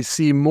probably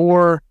see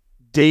more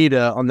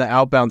data on the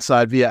outbound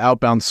side via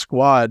Outbound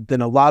Squad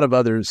than a lot of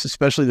others,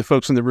 especially the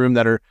folks in the room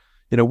that are,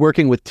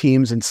 working with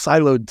teams and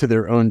siloed to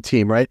their own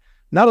team, right?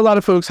 Not a lot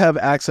of folks have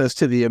access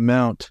to the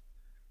amount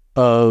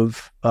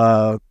of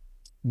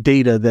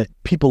data that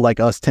people like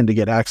us tend to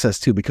get access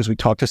to because we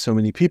talk to so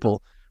many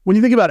people. When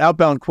you think about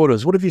outbound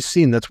quotas, what have you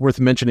seen that's worth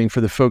mentioning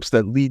for the folks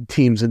that lead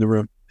teams in the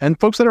room and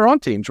folks that are on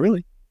teams,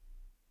 really?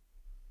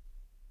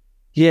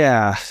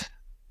 Yeah.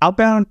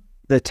 Outbound,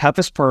 the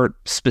toughest part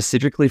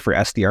specifically for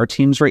SDR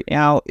teams right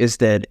now is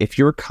that if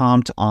you're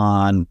comped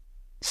on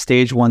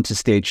stage 1 to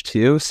stage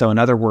 2, so in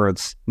other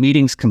words,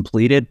 meetings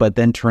completed, but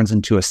then turns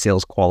into a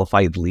sales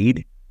qualified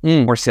lead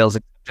or sales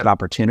accepted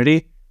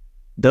opportunity,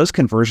 those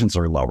conversions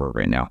are lower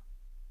right now.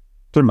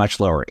 They're much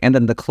lower. And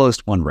then the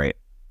closed won rate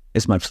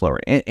is much lower.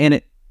 And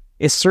it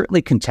is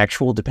certainly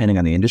contextual depending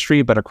on the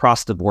industry, but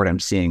across the board, I'm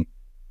seeing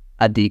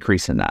a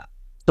decrease in that.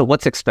 So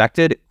what's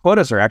expected?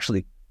 Quotas are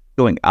actually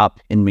going up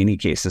in many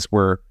cases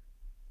where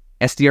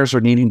SDRs are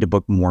needing to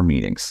book more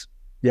meetings.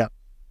 Yeah.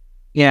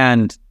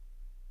 And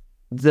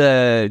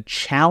the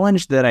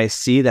challenge that I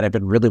see that I've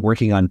been really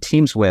working on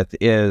teams with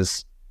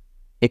is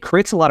it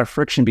creates a lot of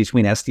friction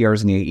between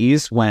SDRs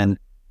and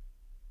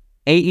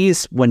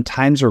AEs when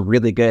times are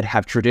really good,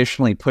 have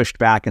traditionally pushed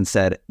back and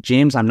said,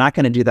 James, I'm not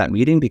going to do that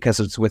meeting because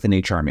it's with an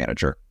HR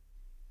manager.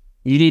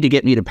 You need to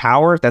get me to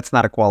power. That's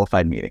not a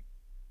qualified meeting.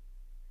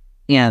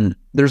 And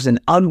there's an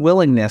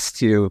unwillingness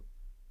to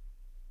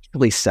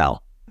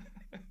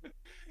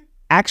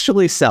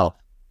actually sell.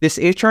 This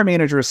HR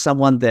manager is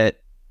someone that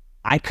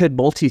I could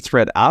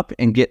multi-thread up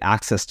and get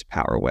access to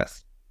power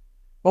with.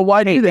 Well,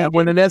 why do that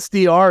when an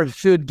SDR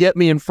should get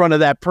me in front of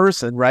that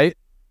person, right?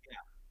 Yeah.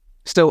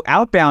 So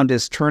outbound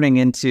is turning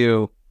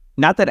into,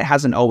 not that it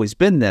hasn't always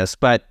been this,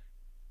 but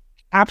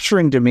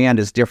capturing demand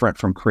is different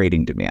from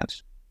creating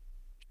demand.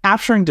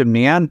 Capturing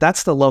demand,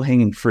 that's the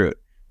low-hanging fruit.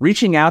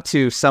 Reaching out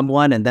to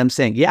someone and them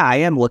saying, yeah, I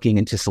am looking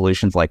into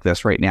solutions like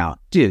this right now.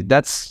 Dude,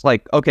 that's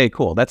like, okay,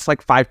 cool. That's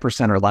like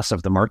 5% or less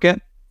of the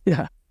market.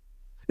 Yeah.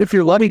 If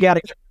you're lucky, get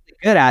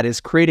good at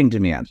is creating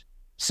demand.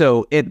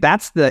 So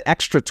that's the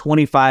extra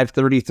 25,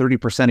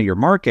 30% of your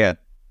market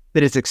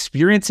that is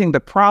experiencing the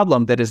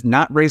problem that has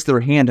not raised their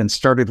hand and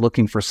started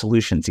looking for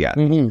solutions yet.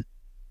 Mm-hmm.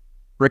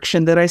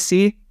 Friction that I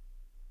see.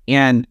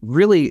 And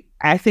really,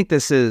 I think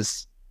this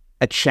is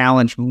a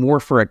challenge more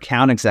for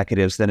account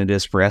executives than it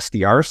is for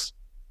SDRs.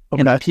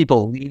 Okay. And the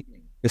people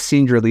leading, the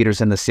senior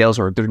leaders in the sales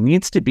org. There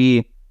needs to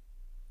be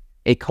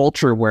a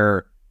culture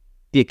where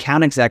the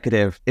account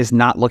executive is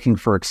not looking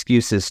for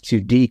excuses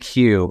to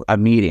DQ a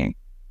meeting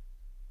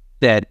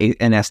that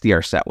an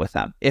SDR set with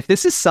them. If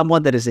this is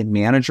someone that is a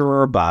manager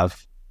or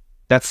above,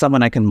 that's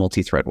someone I can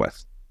multi-thread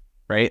with,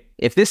 right?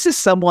 If this is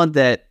someone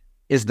that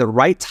is the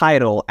right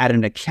title at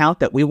an account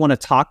that we want to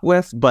talk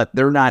with, but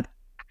they're not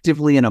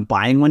actively in a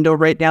buying window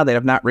right now, they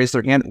have not raised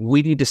their hand,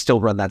 we need to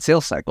still run that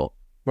sales cycle.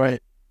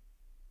 Right.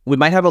 We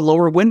might have a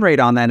lower win rate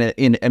on that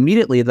in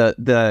immediately.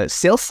 The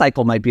sales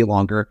cycle might be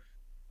longer.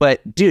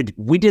 But dude,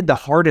 we did the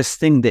hardest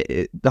thing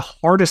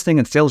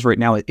in sales right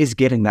now is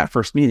getting that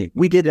first meeting.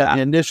 We did the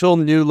initial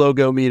new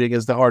logo meeting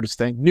is the hardest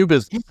thing. New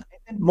business.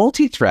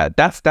 Multi-thread.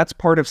 That's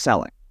part of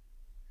selling.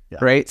 Yeah.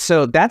 Right.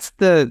 So that's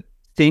the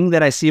thing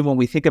that I see when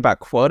we think about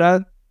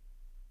quota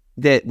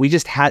that we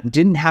just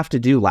didn't have to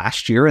do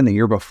last year and the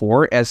year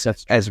before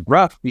as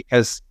rough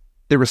because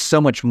there was so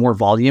much more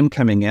volume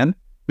coming in.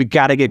 We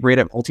got to get great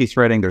at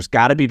multi-threading. There's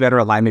got to be better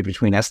alignment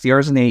between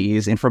SDRs and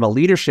AEs. And from a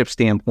leadership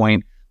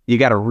standpoint, you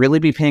got to really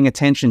be paying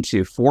attention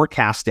to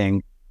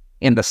forecasting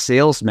and the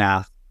sales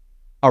math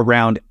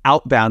around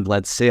outbound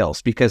led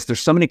sales, because there's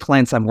so many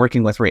clients I'm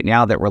working with right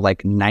now that were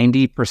like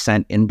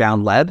 90%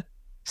 inbound led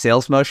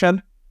sales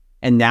motion.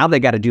 And now they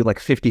got to do like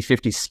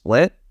 50-50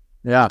 split.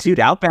 Yeah. Dude,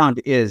 outbound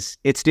it's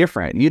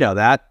different. You know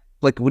that.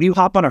 Like when you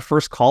hop on a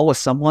first call with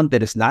someone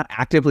that is not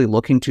actively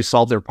looking to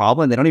solve their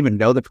problem, they don't even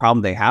know the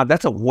problem they have.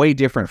 That's a way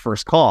different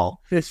first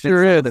call. It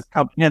sure is. This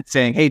company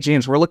saying, hey,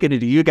 James, we're looking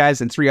into you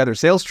guys and 3 other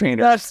sales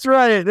trainers. That's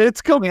right.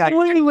 It's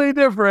completely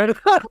different.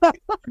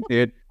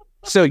 Dude.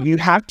 So you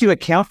have to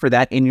account for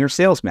that in your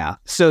sales math.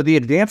 So the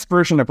advanced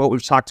version of what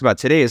we've talked about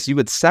today is you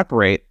would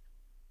separate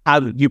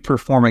how you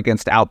perform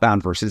against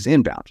outbound versus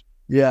inbound.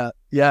 Yeah.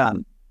 Yeah.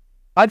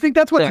 I think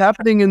that's what's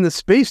happening in the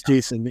space,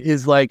 Jason,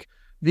 is like,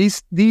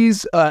 these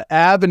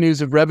avenues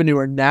of revenue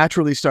are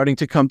naturally starting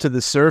to come to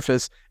the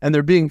surface, and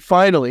they're being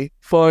finally,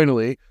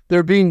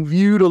 they're being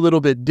viewed a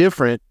little bit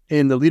different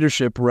in the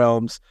leadership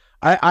realms.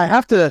 I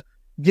have to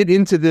get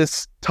into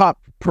this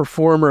top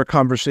performer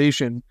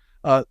conversation.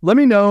 Let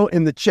me know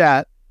in the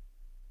chat,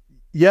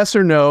 yes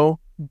or no,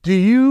 do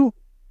you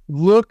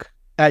look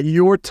at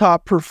your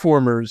top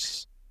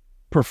performers'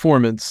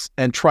 performance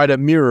and try to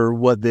mirror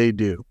what they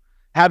do?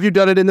 Have you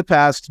done it in the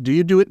past? Do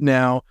you do it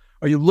now?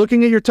 Are you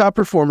looking at your top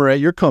performer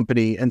at your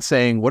company and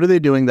saying, what are they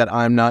doing that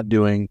I'm not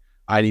doing?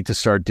 I need to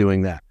start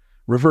doing that.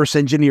 Reverse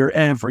engineer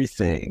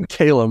everything.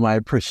 Caleb, I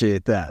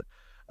appreciate that.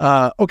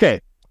 Okay.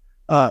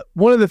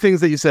 One of the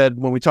things that you said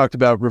when we talked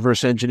about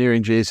reverse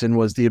engineering, Jason,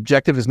 was the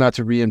objective is not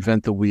to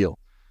reinvent the wheel.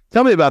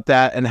 Tell me about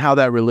that and how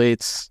that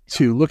relates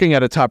to looking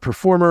at a top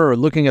performer or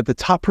looking at the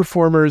top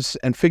performers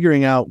and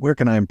figuring out where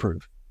can I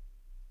improve?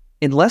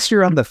 Unless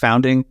you're on the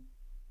founding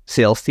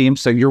sales team,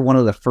 so you're one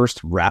of the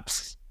first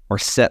reps or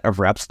set of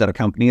reps that a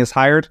company has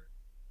hired,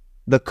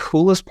 the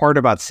coolest part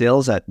about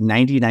sales at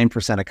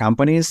 99% of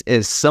companies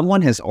is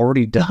someone has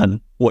already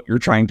done what you're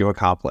trying to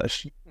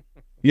accomplish.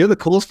 You know, the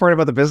coolest part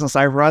about the business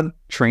I run,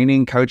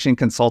 training, coaching,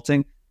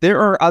 consulting, there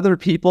are other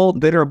people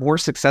that are more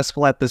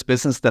successful at this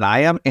business than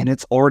I am, and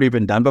it's already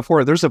been done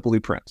before. There's a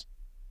blueprint.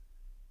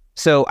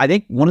 So I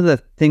think one of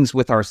the things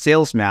with our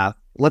sales math,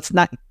 let's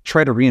not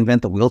try to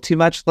reinvent the wheel too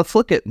much. Let's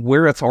look at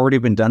where it's already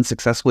been done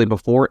successfully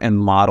before and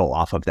model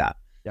off of that.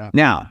 Yeah.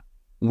 Now,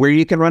 where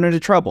you can run into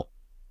trouble.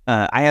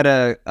 I had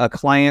a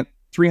client,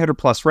 300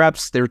 plus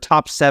reps, their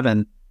top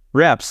 7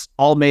 reps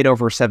all made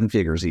over 7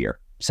 figures a year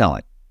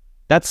selling.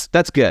 That's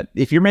good.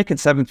 If you're making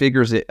 7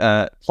 figures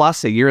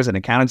plus a year as an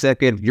account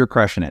executive, you're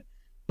crushing it.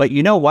 But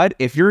you know what?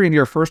 If you're in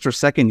your first or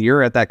second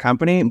year at that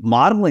company,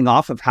 modeling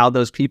off of how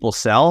those people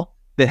sell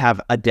that have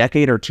a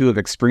decade or 2 of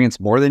experience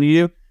more than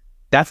you do,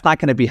 that's not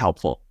going to be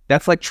helpful.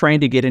 That's like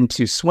trying to get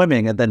into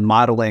swimming and then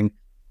modeling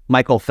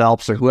Michael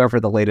Phelps or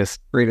whoever the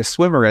greatest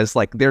swimmer is,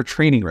 like their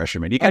training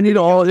regimen. I need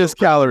all of his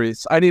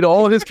calories. I need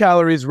all of his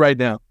calories right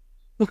now.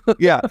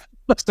 Yeah.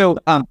 So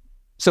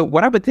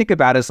what I would think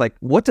about is like,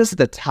 what does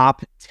the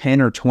top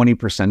 10 or 20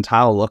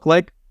 percentile look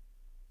like?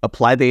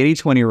 Apply the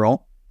 80-20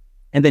 rule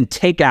and then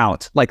take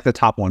out like the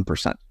top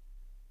 1%.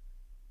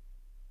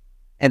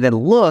 And then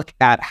look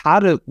at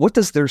what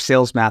does their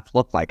sales math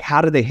look like?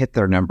 How do they hit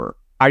their number?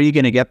 Are you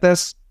going to get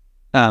this?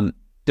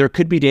 There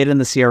could be data in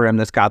the CRM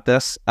that's got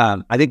this.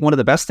 I think one of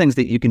the best things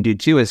that you can do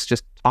too is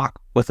just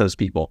talk with those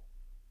people.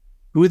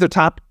 Who are the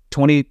top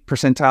 20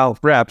 percentile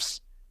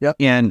reps? Yep.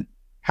 And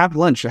have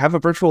lunch, have a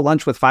virtual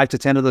lunch with 5 to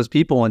 10 of those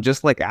people and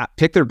just like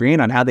pick their brain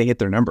on how they hit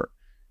their number.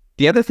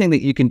 The other thing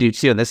that you can do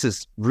too, and this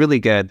is really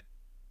good,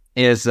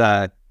 is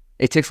it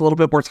takes a little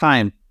bit more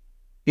time,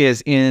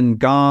 is in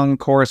Gong,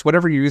 Chorus,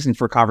 whatever you're using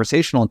for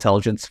conversational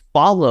intelligence,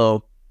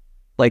 follow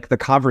like the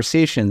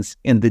conversations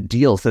in the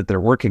deals that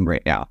they're working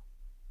right now.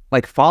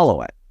 Like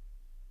follow it.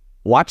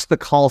 Watch the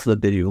calls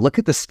that they do. Look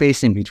at the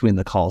spacing between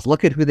the calls.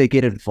 Look at who they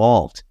get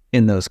involved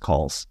in those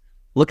calls.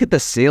 Look at the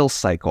sales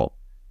cycle,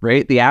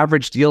 right? The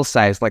average deal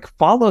size, like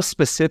follow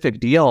specific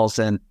deals.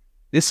 And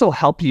this will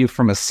help you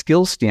from a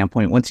skill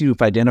standpoint. Once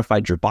you've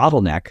identified your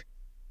bottleneck,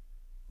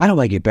 how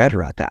do I get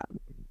better at that?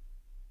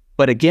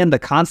 But again, the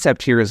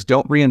concept here is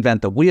don't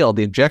reinvent the wheel.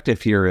 The objective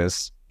here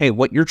is, hey,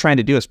 what you're trying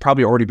to do has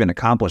probably already been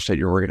accomplished at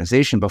your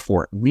organization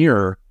before.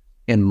 Mirror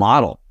and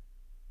model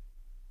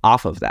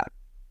off of that.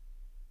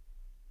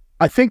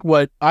 I think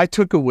what I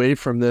took away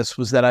from this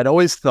was that I'd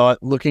always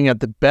thought looking at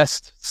the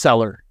best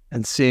seller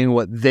and seeing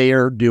what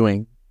they're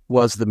doing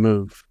was the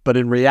move. But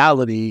in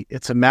reality,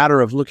 it's a matter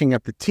of looking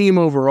at the team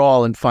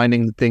overall and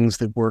finding the things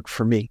that work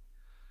for me.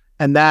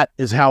 And that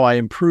is how I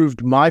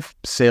improved my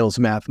sales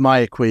math, my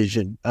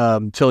equation.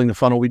 Tilling the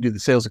funnel, we do the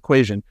sales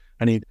equation.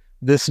 I need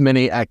this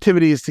many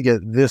activities to get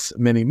this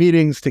many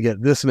meetings, to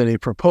get this many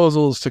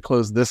proposals, to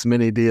close this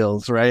many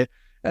deals, right?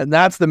 And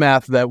that's the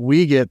math that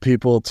we get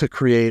people to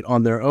create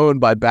on their own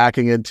by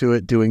backing into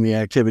it, doing the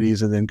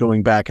activities, and then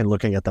going back and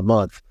looking at the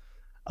month.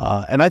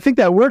 And I think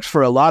that works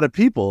for a lot of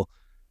people.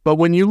 But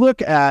when you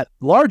look at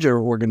larger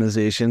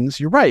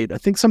organizations, you're right. I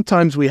think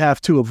sometimes we have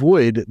to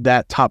avoid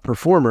that top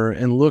performer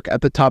and look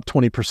at the top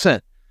 20%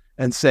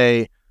 and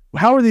say,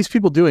 how are these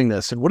people doing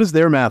this? And what does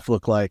their math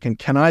look like? And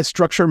can I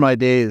structure my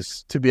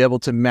days to be able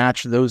to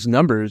match those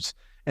numbers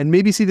and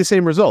maybe see the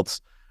same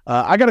results?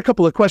 I got a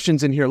couple of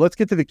questions in here. Let's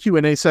get to the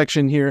Q&A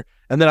section here.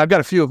 And then I've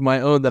got a few of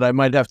my own that I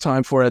might have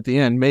time for at the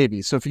end,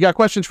 maybe. So if you got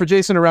questions for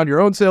Jason around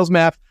your own sales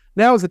math,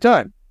 now is the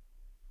time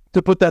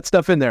to put that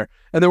stuff in there.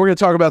 And then we're going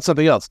to talk about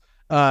something else.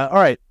 All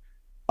right.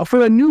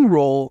 For a new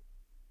role,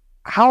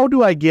 how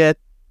do I get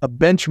a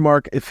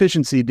benchmark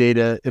efficiency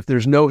data if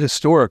there's no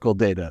historical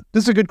data?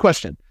 This is a good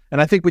question. And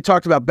I think we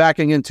talked about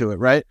backing into it,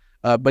 right?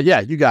 But yeah,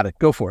 you got it.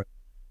 Go for it.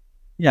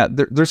 Yeah,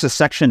 there's a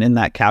section in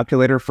that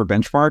calculator for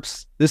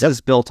benchmarks. This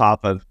is built off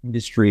of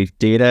industry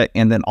data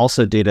and then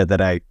also data that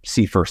I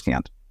see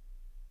firsthand.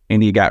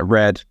 And you got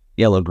red,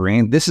 yellow,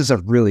 green. This is a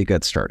really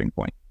good starting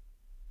point.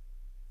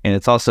 And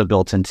it's also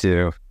built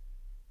into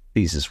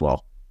these as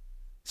well.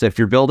 So if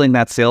you're building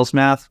that sales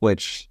math,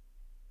 which,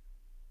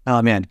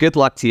 oh man, good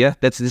luck to you.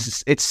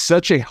 It's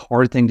such a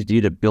hard thing to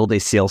do, to build a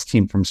sales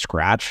team from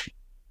scratch,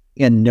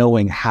 and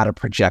knowing how to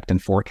project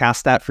and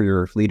forecast that for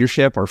your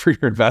leadership or for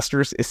your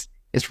investors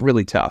is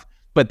really tough.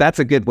 But that's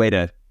a good way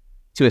to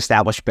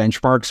establish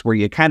benchmarks where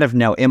you kind of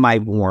know, am I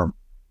warm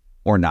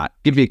or not?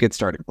 Give you a good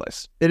starting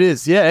place. It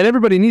is, yeah. And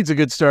everybody needs a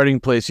good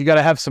starting place. You got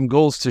to have some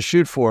goals to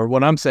shoot for.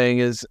 What I'm saying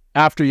is,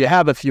 after you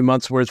have a few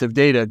months worth of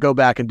data, go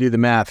back and do the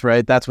math,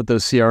 right? That's what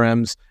those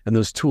CRMs and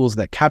those tools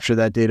that capture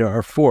that data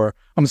are for.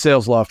 I'm a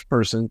SalesLoft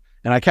person,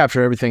 and I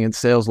capture everything in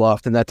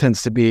SalesLoft, and that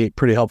tends to be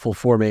pretty helpful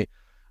for me.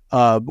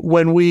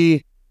 When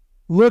we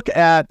look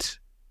at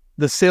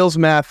the sales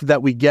math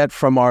that we get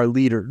from our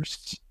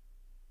leaders,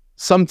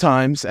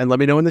 sometimes, and let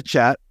me know in the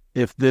chat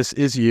if this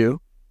is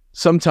you,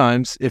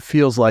 sometimes it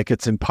feels like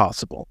it's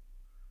impossible.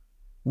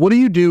 What do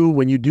you do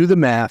when you do the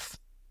math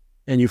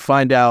and you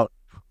find out,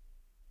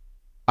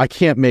 I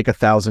can't make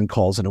 1,000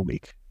 calls in a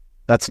week?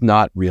 That's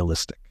not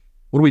realistic.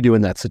 What do we do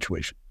in that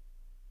situation?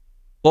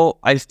 Well,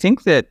 I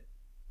think that,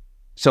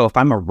 so if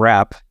I'm a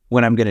rep,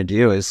 what I'm going to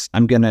do is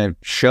I'm going to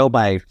show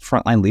my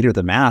frontline leader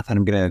the math, and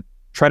I'm going to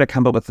try to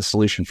come up with a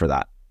solution for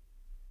that.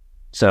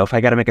 So if I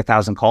got to make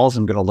 1,000 calls,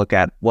 I'm going to look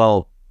at,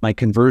 well, my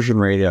conversion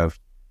rate of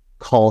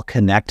call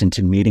connect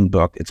into meeting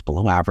book, it's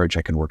below average.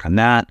 I can work on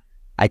that.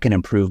 I can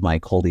improve my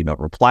cold email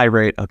reply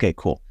rate. Okay,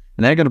 cool.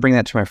 And then I'm going to bring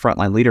that to my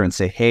frontline leader and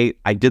say, hey,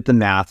 I did the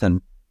math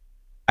and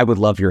I would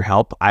love your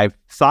help. I've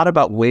thought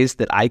about ways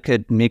that I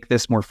could make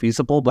this more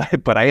feasible,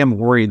 but I am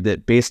worried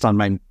that based on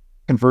my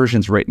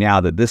conversions right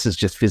now, that this is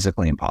just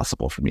physically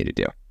impossible for me to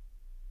do.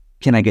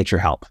 Can I get your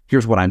help?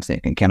 Here's what I'm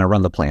thinking. Can I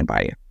run the plan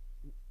by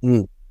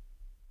you?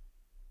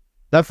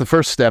 That's the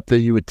first step that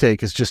you would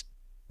take, is just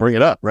bring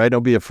it up, right?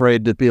 Don't be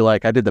afraid to be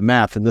like, I did the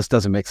math and this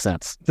doesn't make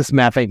sense. This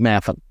math ain't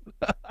mathin'.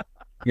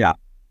 Yeah.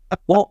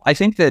 Well, I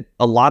think that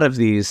a lot of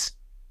these,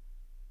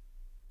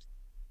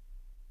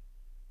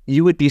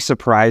 you would be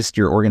surprised,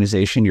 your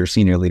organization, your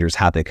senior leaders,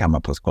 how they come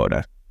up with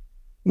quota.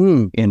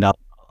 And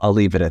I'll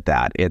leave it at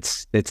that.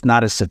 It's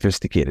not as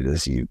sophisticated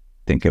as you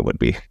think it would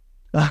be.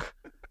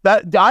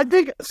 That I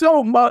think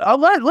so.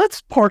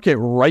 Let's park it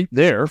right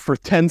there for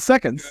 10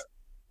 seconds.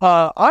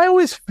 I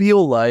always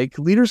feel like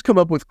leaders come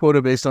up with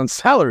quota based on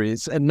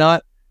salaries and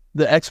not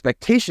the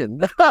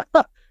expectation.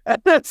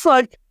 And it's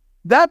like,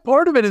 that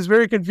part of it is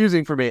very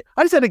confusing for me.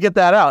 I just had to get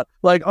that out.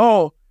 Like,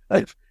 oh,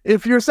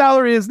 if your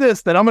salary is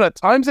this, then I'm going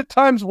to times it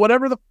times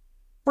whatever the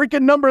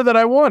freaking number that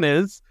I want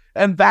is,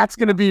 and that's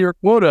going to be your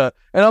quota.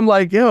 And I'm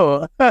like,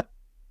 yo,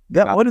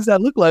 what does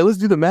that look like? Let's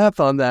do the math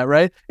on that,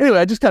 right? Anyway,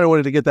 I just kind of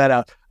wanted to get that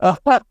out.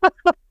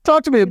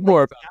 Talk to me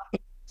more about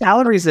it.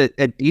 Salary's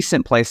a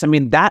decent place. I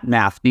mean, that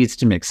math needs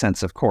to make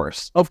sense, of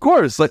course. Of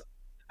course. But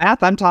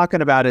math I'm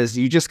talking about is,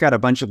 you just got a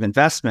bunch of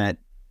investment.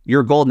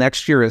 Your goal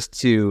next year is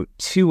to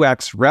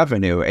 2x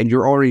revenue, and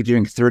you're already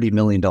doing $30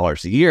 million a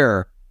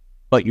year,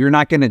 but you're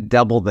not going to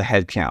double the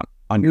headcount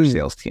on your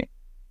sales team.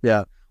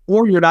 Yeah.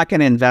 Or you're not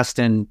going to invest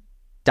in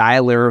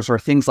dialers or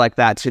things like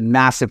that to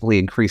massively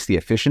increase the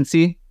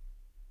efficiency.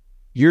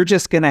 You're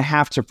just going to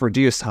have to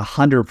produce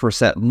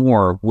 100%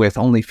 more with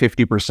only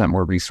 50%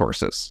 more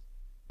resources.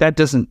 That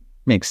doesn't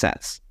make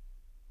sense.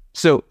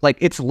 So like,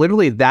 it's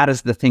literally, that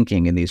is the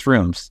thinking in these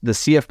rooms. The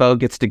CFO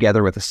gets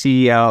together with the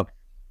CEO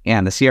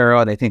and the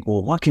CRO, and they think,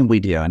 well, what can we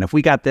do? And if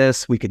we got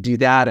this, we could do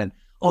that. And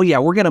oh yeah,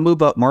 we're going to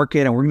move up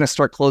market and we're going to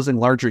start closing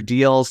larger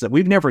deals that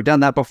we've never done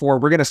that before.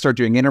 We're going to start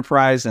doing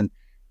enterprise. And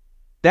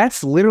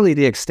that's literally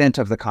the extent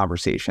of the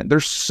conversation.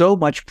 There's so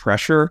much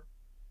pressure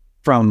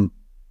from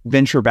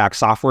venture-backed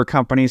software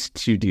companies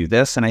to do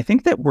this. And I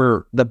think that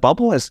the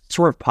bubble has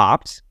sort of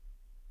popped,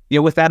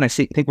 with that. And I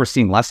think we're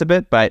seeing less of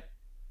it, but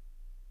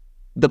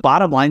the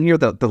bottom line here,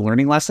 the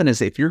learning lesson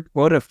is if your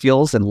quota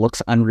feels and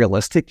looks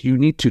unrealistic, you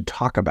need to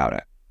talk about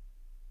it.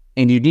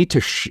 And you need to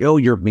show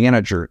your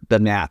manager the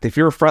math. If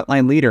you're a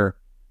frontline leader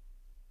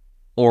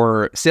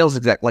or sales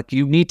exec, like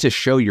you need to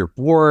show your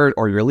board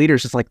or your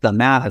leaders just like the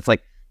math. It's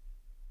like,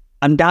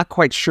 I'm not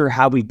quite sure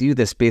how we do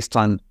this based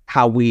on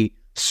how we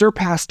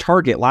surpassed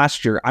target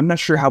last year. I'm not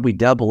sure how we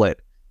double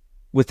it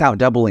without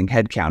doubling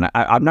headcount.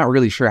 I'm not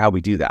really sure how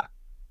we do that.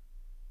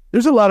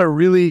 There's a lot of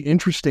really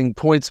interesting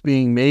points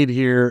being made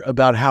here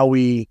about how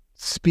we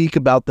speak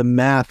about the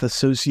math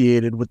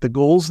associated with the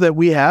goals that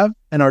we have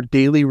and our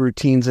daily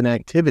routines and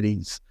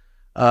activities.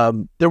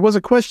 There was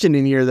a question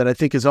in here that I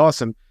think is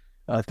awesome.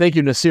 Thank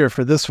you, Nasir,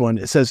 for this one.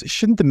 It says,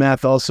 shouldn't the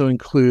math also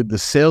include the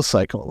sales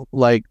cycle,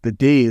 like the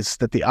days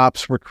that the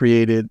ops were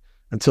created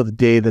until the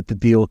day that the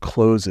deal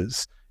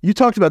closes? You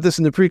talked about this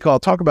in the pre-call.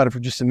 Talk about it for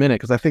just a minute,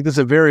 because I think this is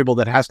a variable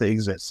that has to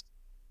exist.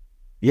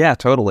 Yeah,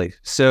 totally.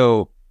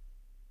 So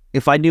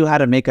if I knew how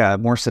to make a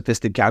more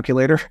sophisticated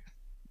calculator,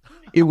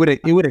 it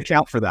would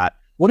account for that.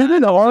 What is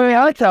an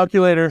ROI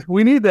calculator?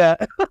 We need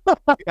that.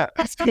 Yeah.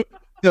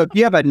 So if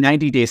you have a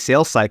 90-day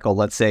sales cycle,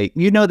 let's say,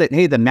 you know that,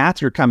 hey, the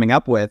math you're coming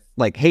up with,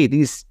 like, hey,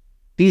 these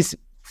intro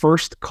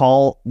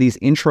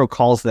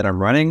calls that I'm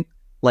running,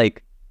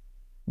 like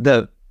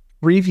the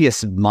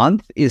previous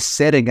month is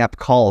setting up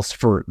calls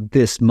for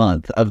this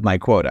month of my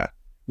quota,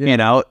 you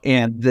know,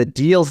 and the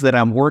deals that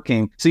I'm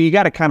working. So you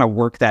got to kind of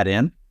work that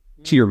in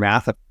to your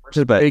math, of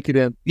course, but take it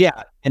in.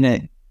 Yeah.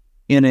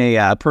 In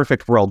a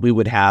perfect world, we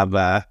would have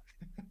that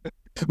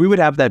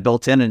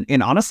built in.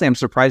 And honestly, I'm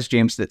surprised,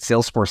 James, that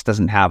Salesforce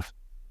doesn't have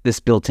this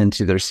built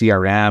into their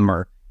CRM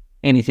or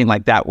anything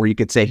like that, where you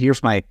could say,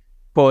 here's my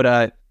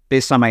quota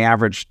based on my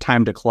average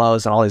time to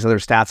close and all these other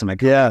stats. I'm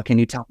like, yeah, can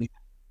you tell me?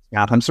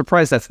 Yeah, I'm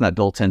surprised that's not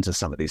built into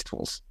some of these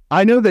tools.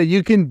 I know that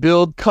you can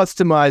build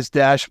customized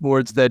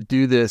dashboards that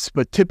do this,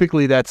 but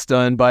typically that's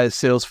done by a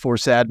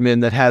Salesforce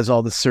admin that has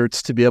all the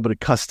certs to be able to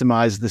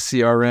customize the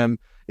CRM.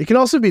 It can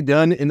also be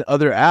done in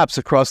other apps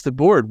across the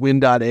board.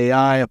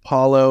 Win.ai,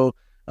 Apollo,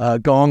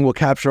 Gong will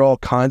capture all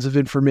kinds of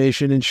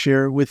information and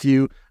share it with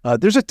you.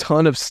 There's a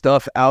ton of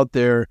stuff out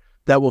there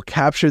that will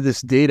capture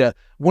this data.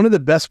 One of the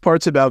best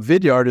parts about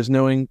Vidyard is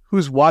knowing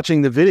who's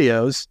watching the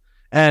videos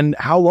and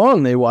how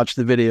long they watch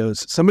the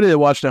videos. Somebody that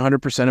watched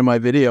 100% of my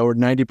video or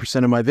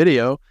 90% of my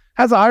video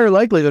has a higher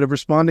likelihood of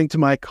responding to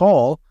my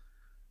call,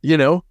 you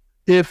know,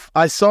 if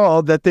I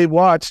saw that they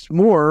watched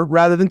more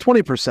rather than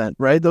 20%,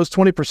 right? Those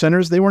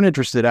 20%ers, they weren't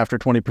interested after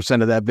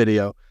 20% of that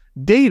video.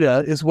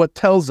 Data is what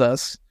tells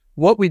us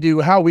what we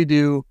do, how we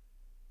do,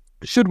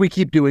 should we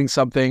keep doing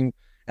something?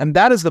 And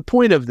that is the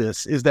point of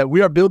this, is that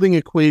we are building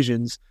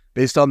equations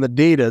based on the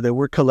data that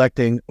we're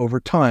collecting over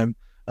time.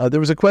 There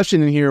was a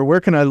question in here,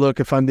 where can I look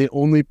if I'm the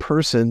only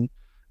person?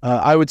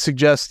 I would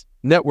suggest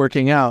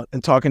networking out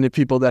and talking to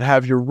people that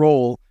have your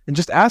role and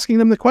just asking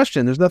them the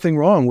question. There's nothing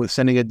wrong with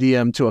sending a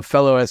DM to a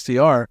fellow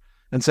SDR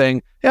and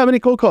saying, hey, how many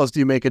cold calls do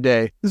you make a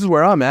day? This is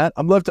where I'm at.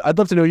 I'd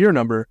love to know your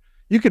number.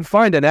 You can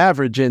find an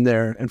average in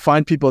there and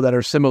find people that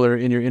are similar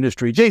in your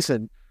industry.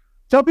 Jason,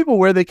 tell people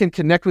where they can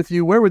connect with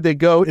you. Where would they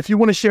go? If you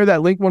want to share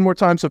that link one more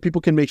time so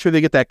people can make sure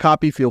they get that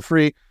copy, feel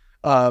free.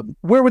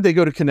 Where would they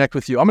go to connect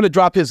with you? I'm going to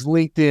drop his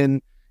LinkedIn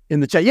in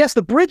the chat. Yes,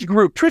 the Bridge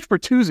Group, Trish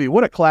Bertuzzi,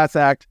 what a class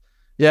act.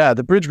 Yeah,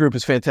 the Bridge Group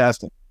is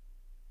fantastic.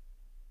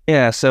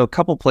 Yeah, so a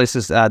couple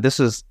places. This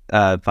is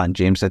fun,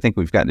 James. I think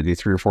we've gotten to do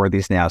 3 or 4 of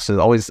these now. So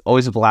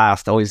always a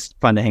blast, always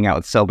fun to hang out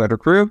with Sell Better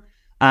crew.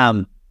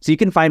 So you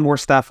can find more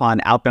stuff on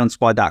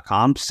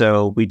outboundsquad.com.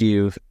 So we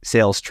do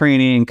sales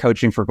training,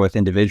 coaching for both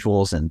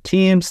individuals and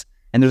teams.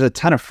 And there's a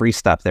ton of free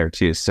stuff there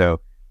too.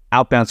 So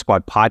Outbound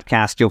Squad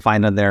podcast, you'll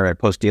find on there. I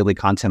post daily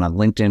content on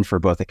LinkedIn for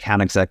both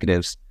account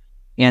executives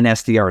and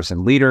SDRs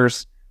and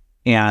leaders.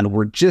 And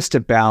we're just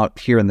about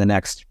here in the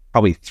next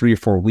probably 3 or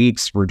 4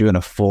 weeks, we're doing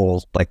a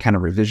full kind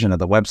of revision of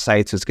the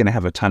website. So it's going to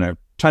have a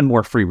ton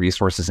more free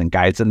resources and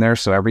guides in there.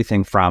 So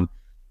everything from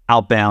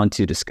outbound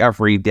to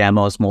discovery,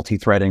 demos,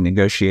 multi-threading,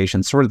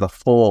 negotiation, sort of the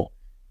full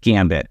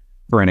gambit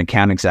for an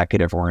account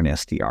executive or an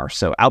SDR.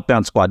 So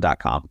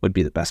outboundsquad.com would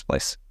be the best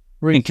place.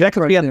 And connect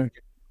with me.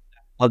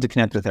 Love to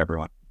connect with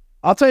everyone.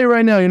 I'll tell you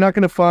right now, you're not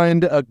going to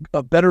find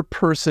a better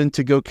person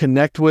to go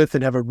connect with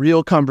and have a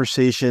real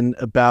conversation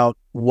about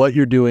what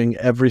you're doing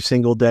every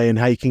single day and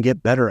how you can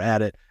get better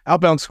at it.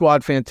 Outbound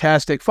Squad,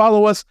 fantastic.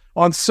 Follow us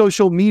on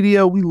social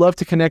media. We love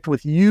to connect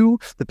with you,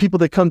 the people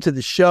that come to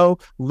the show,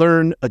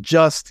 learn,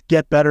 adjust,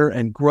 get better,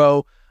 and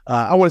grow.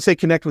 I want to say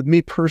connect with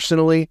me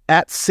personally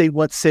at Say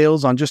What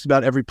Sales on just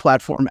about every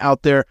platform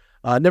out there.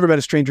 Never met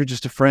a stranger,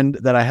 just a friend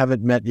that I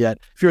haven't met yet.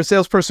 If you're a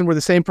salesperson, we're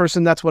the same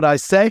person. That's what I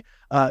say.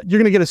 You're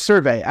going to get a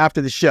survey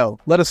after the show.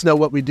 Let us know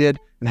what we did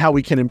and how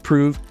we can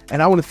improve.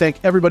 And I want to thank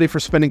everybody for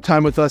spending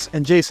time with us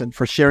and Jason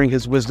for sharing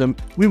his wisdom.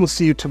 We will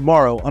see you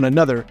tomorrow on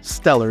another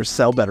stellar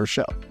Sell Better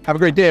show. Have a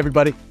great day,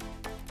 everybody.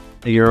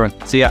 Hey, everyone.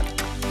 See ya.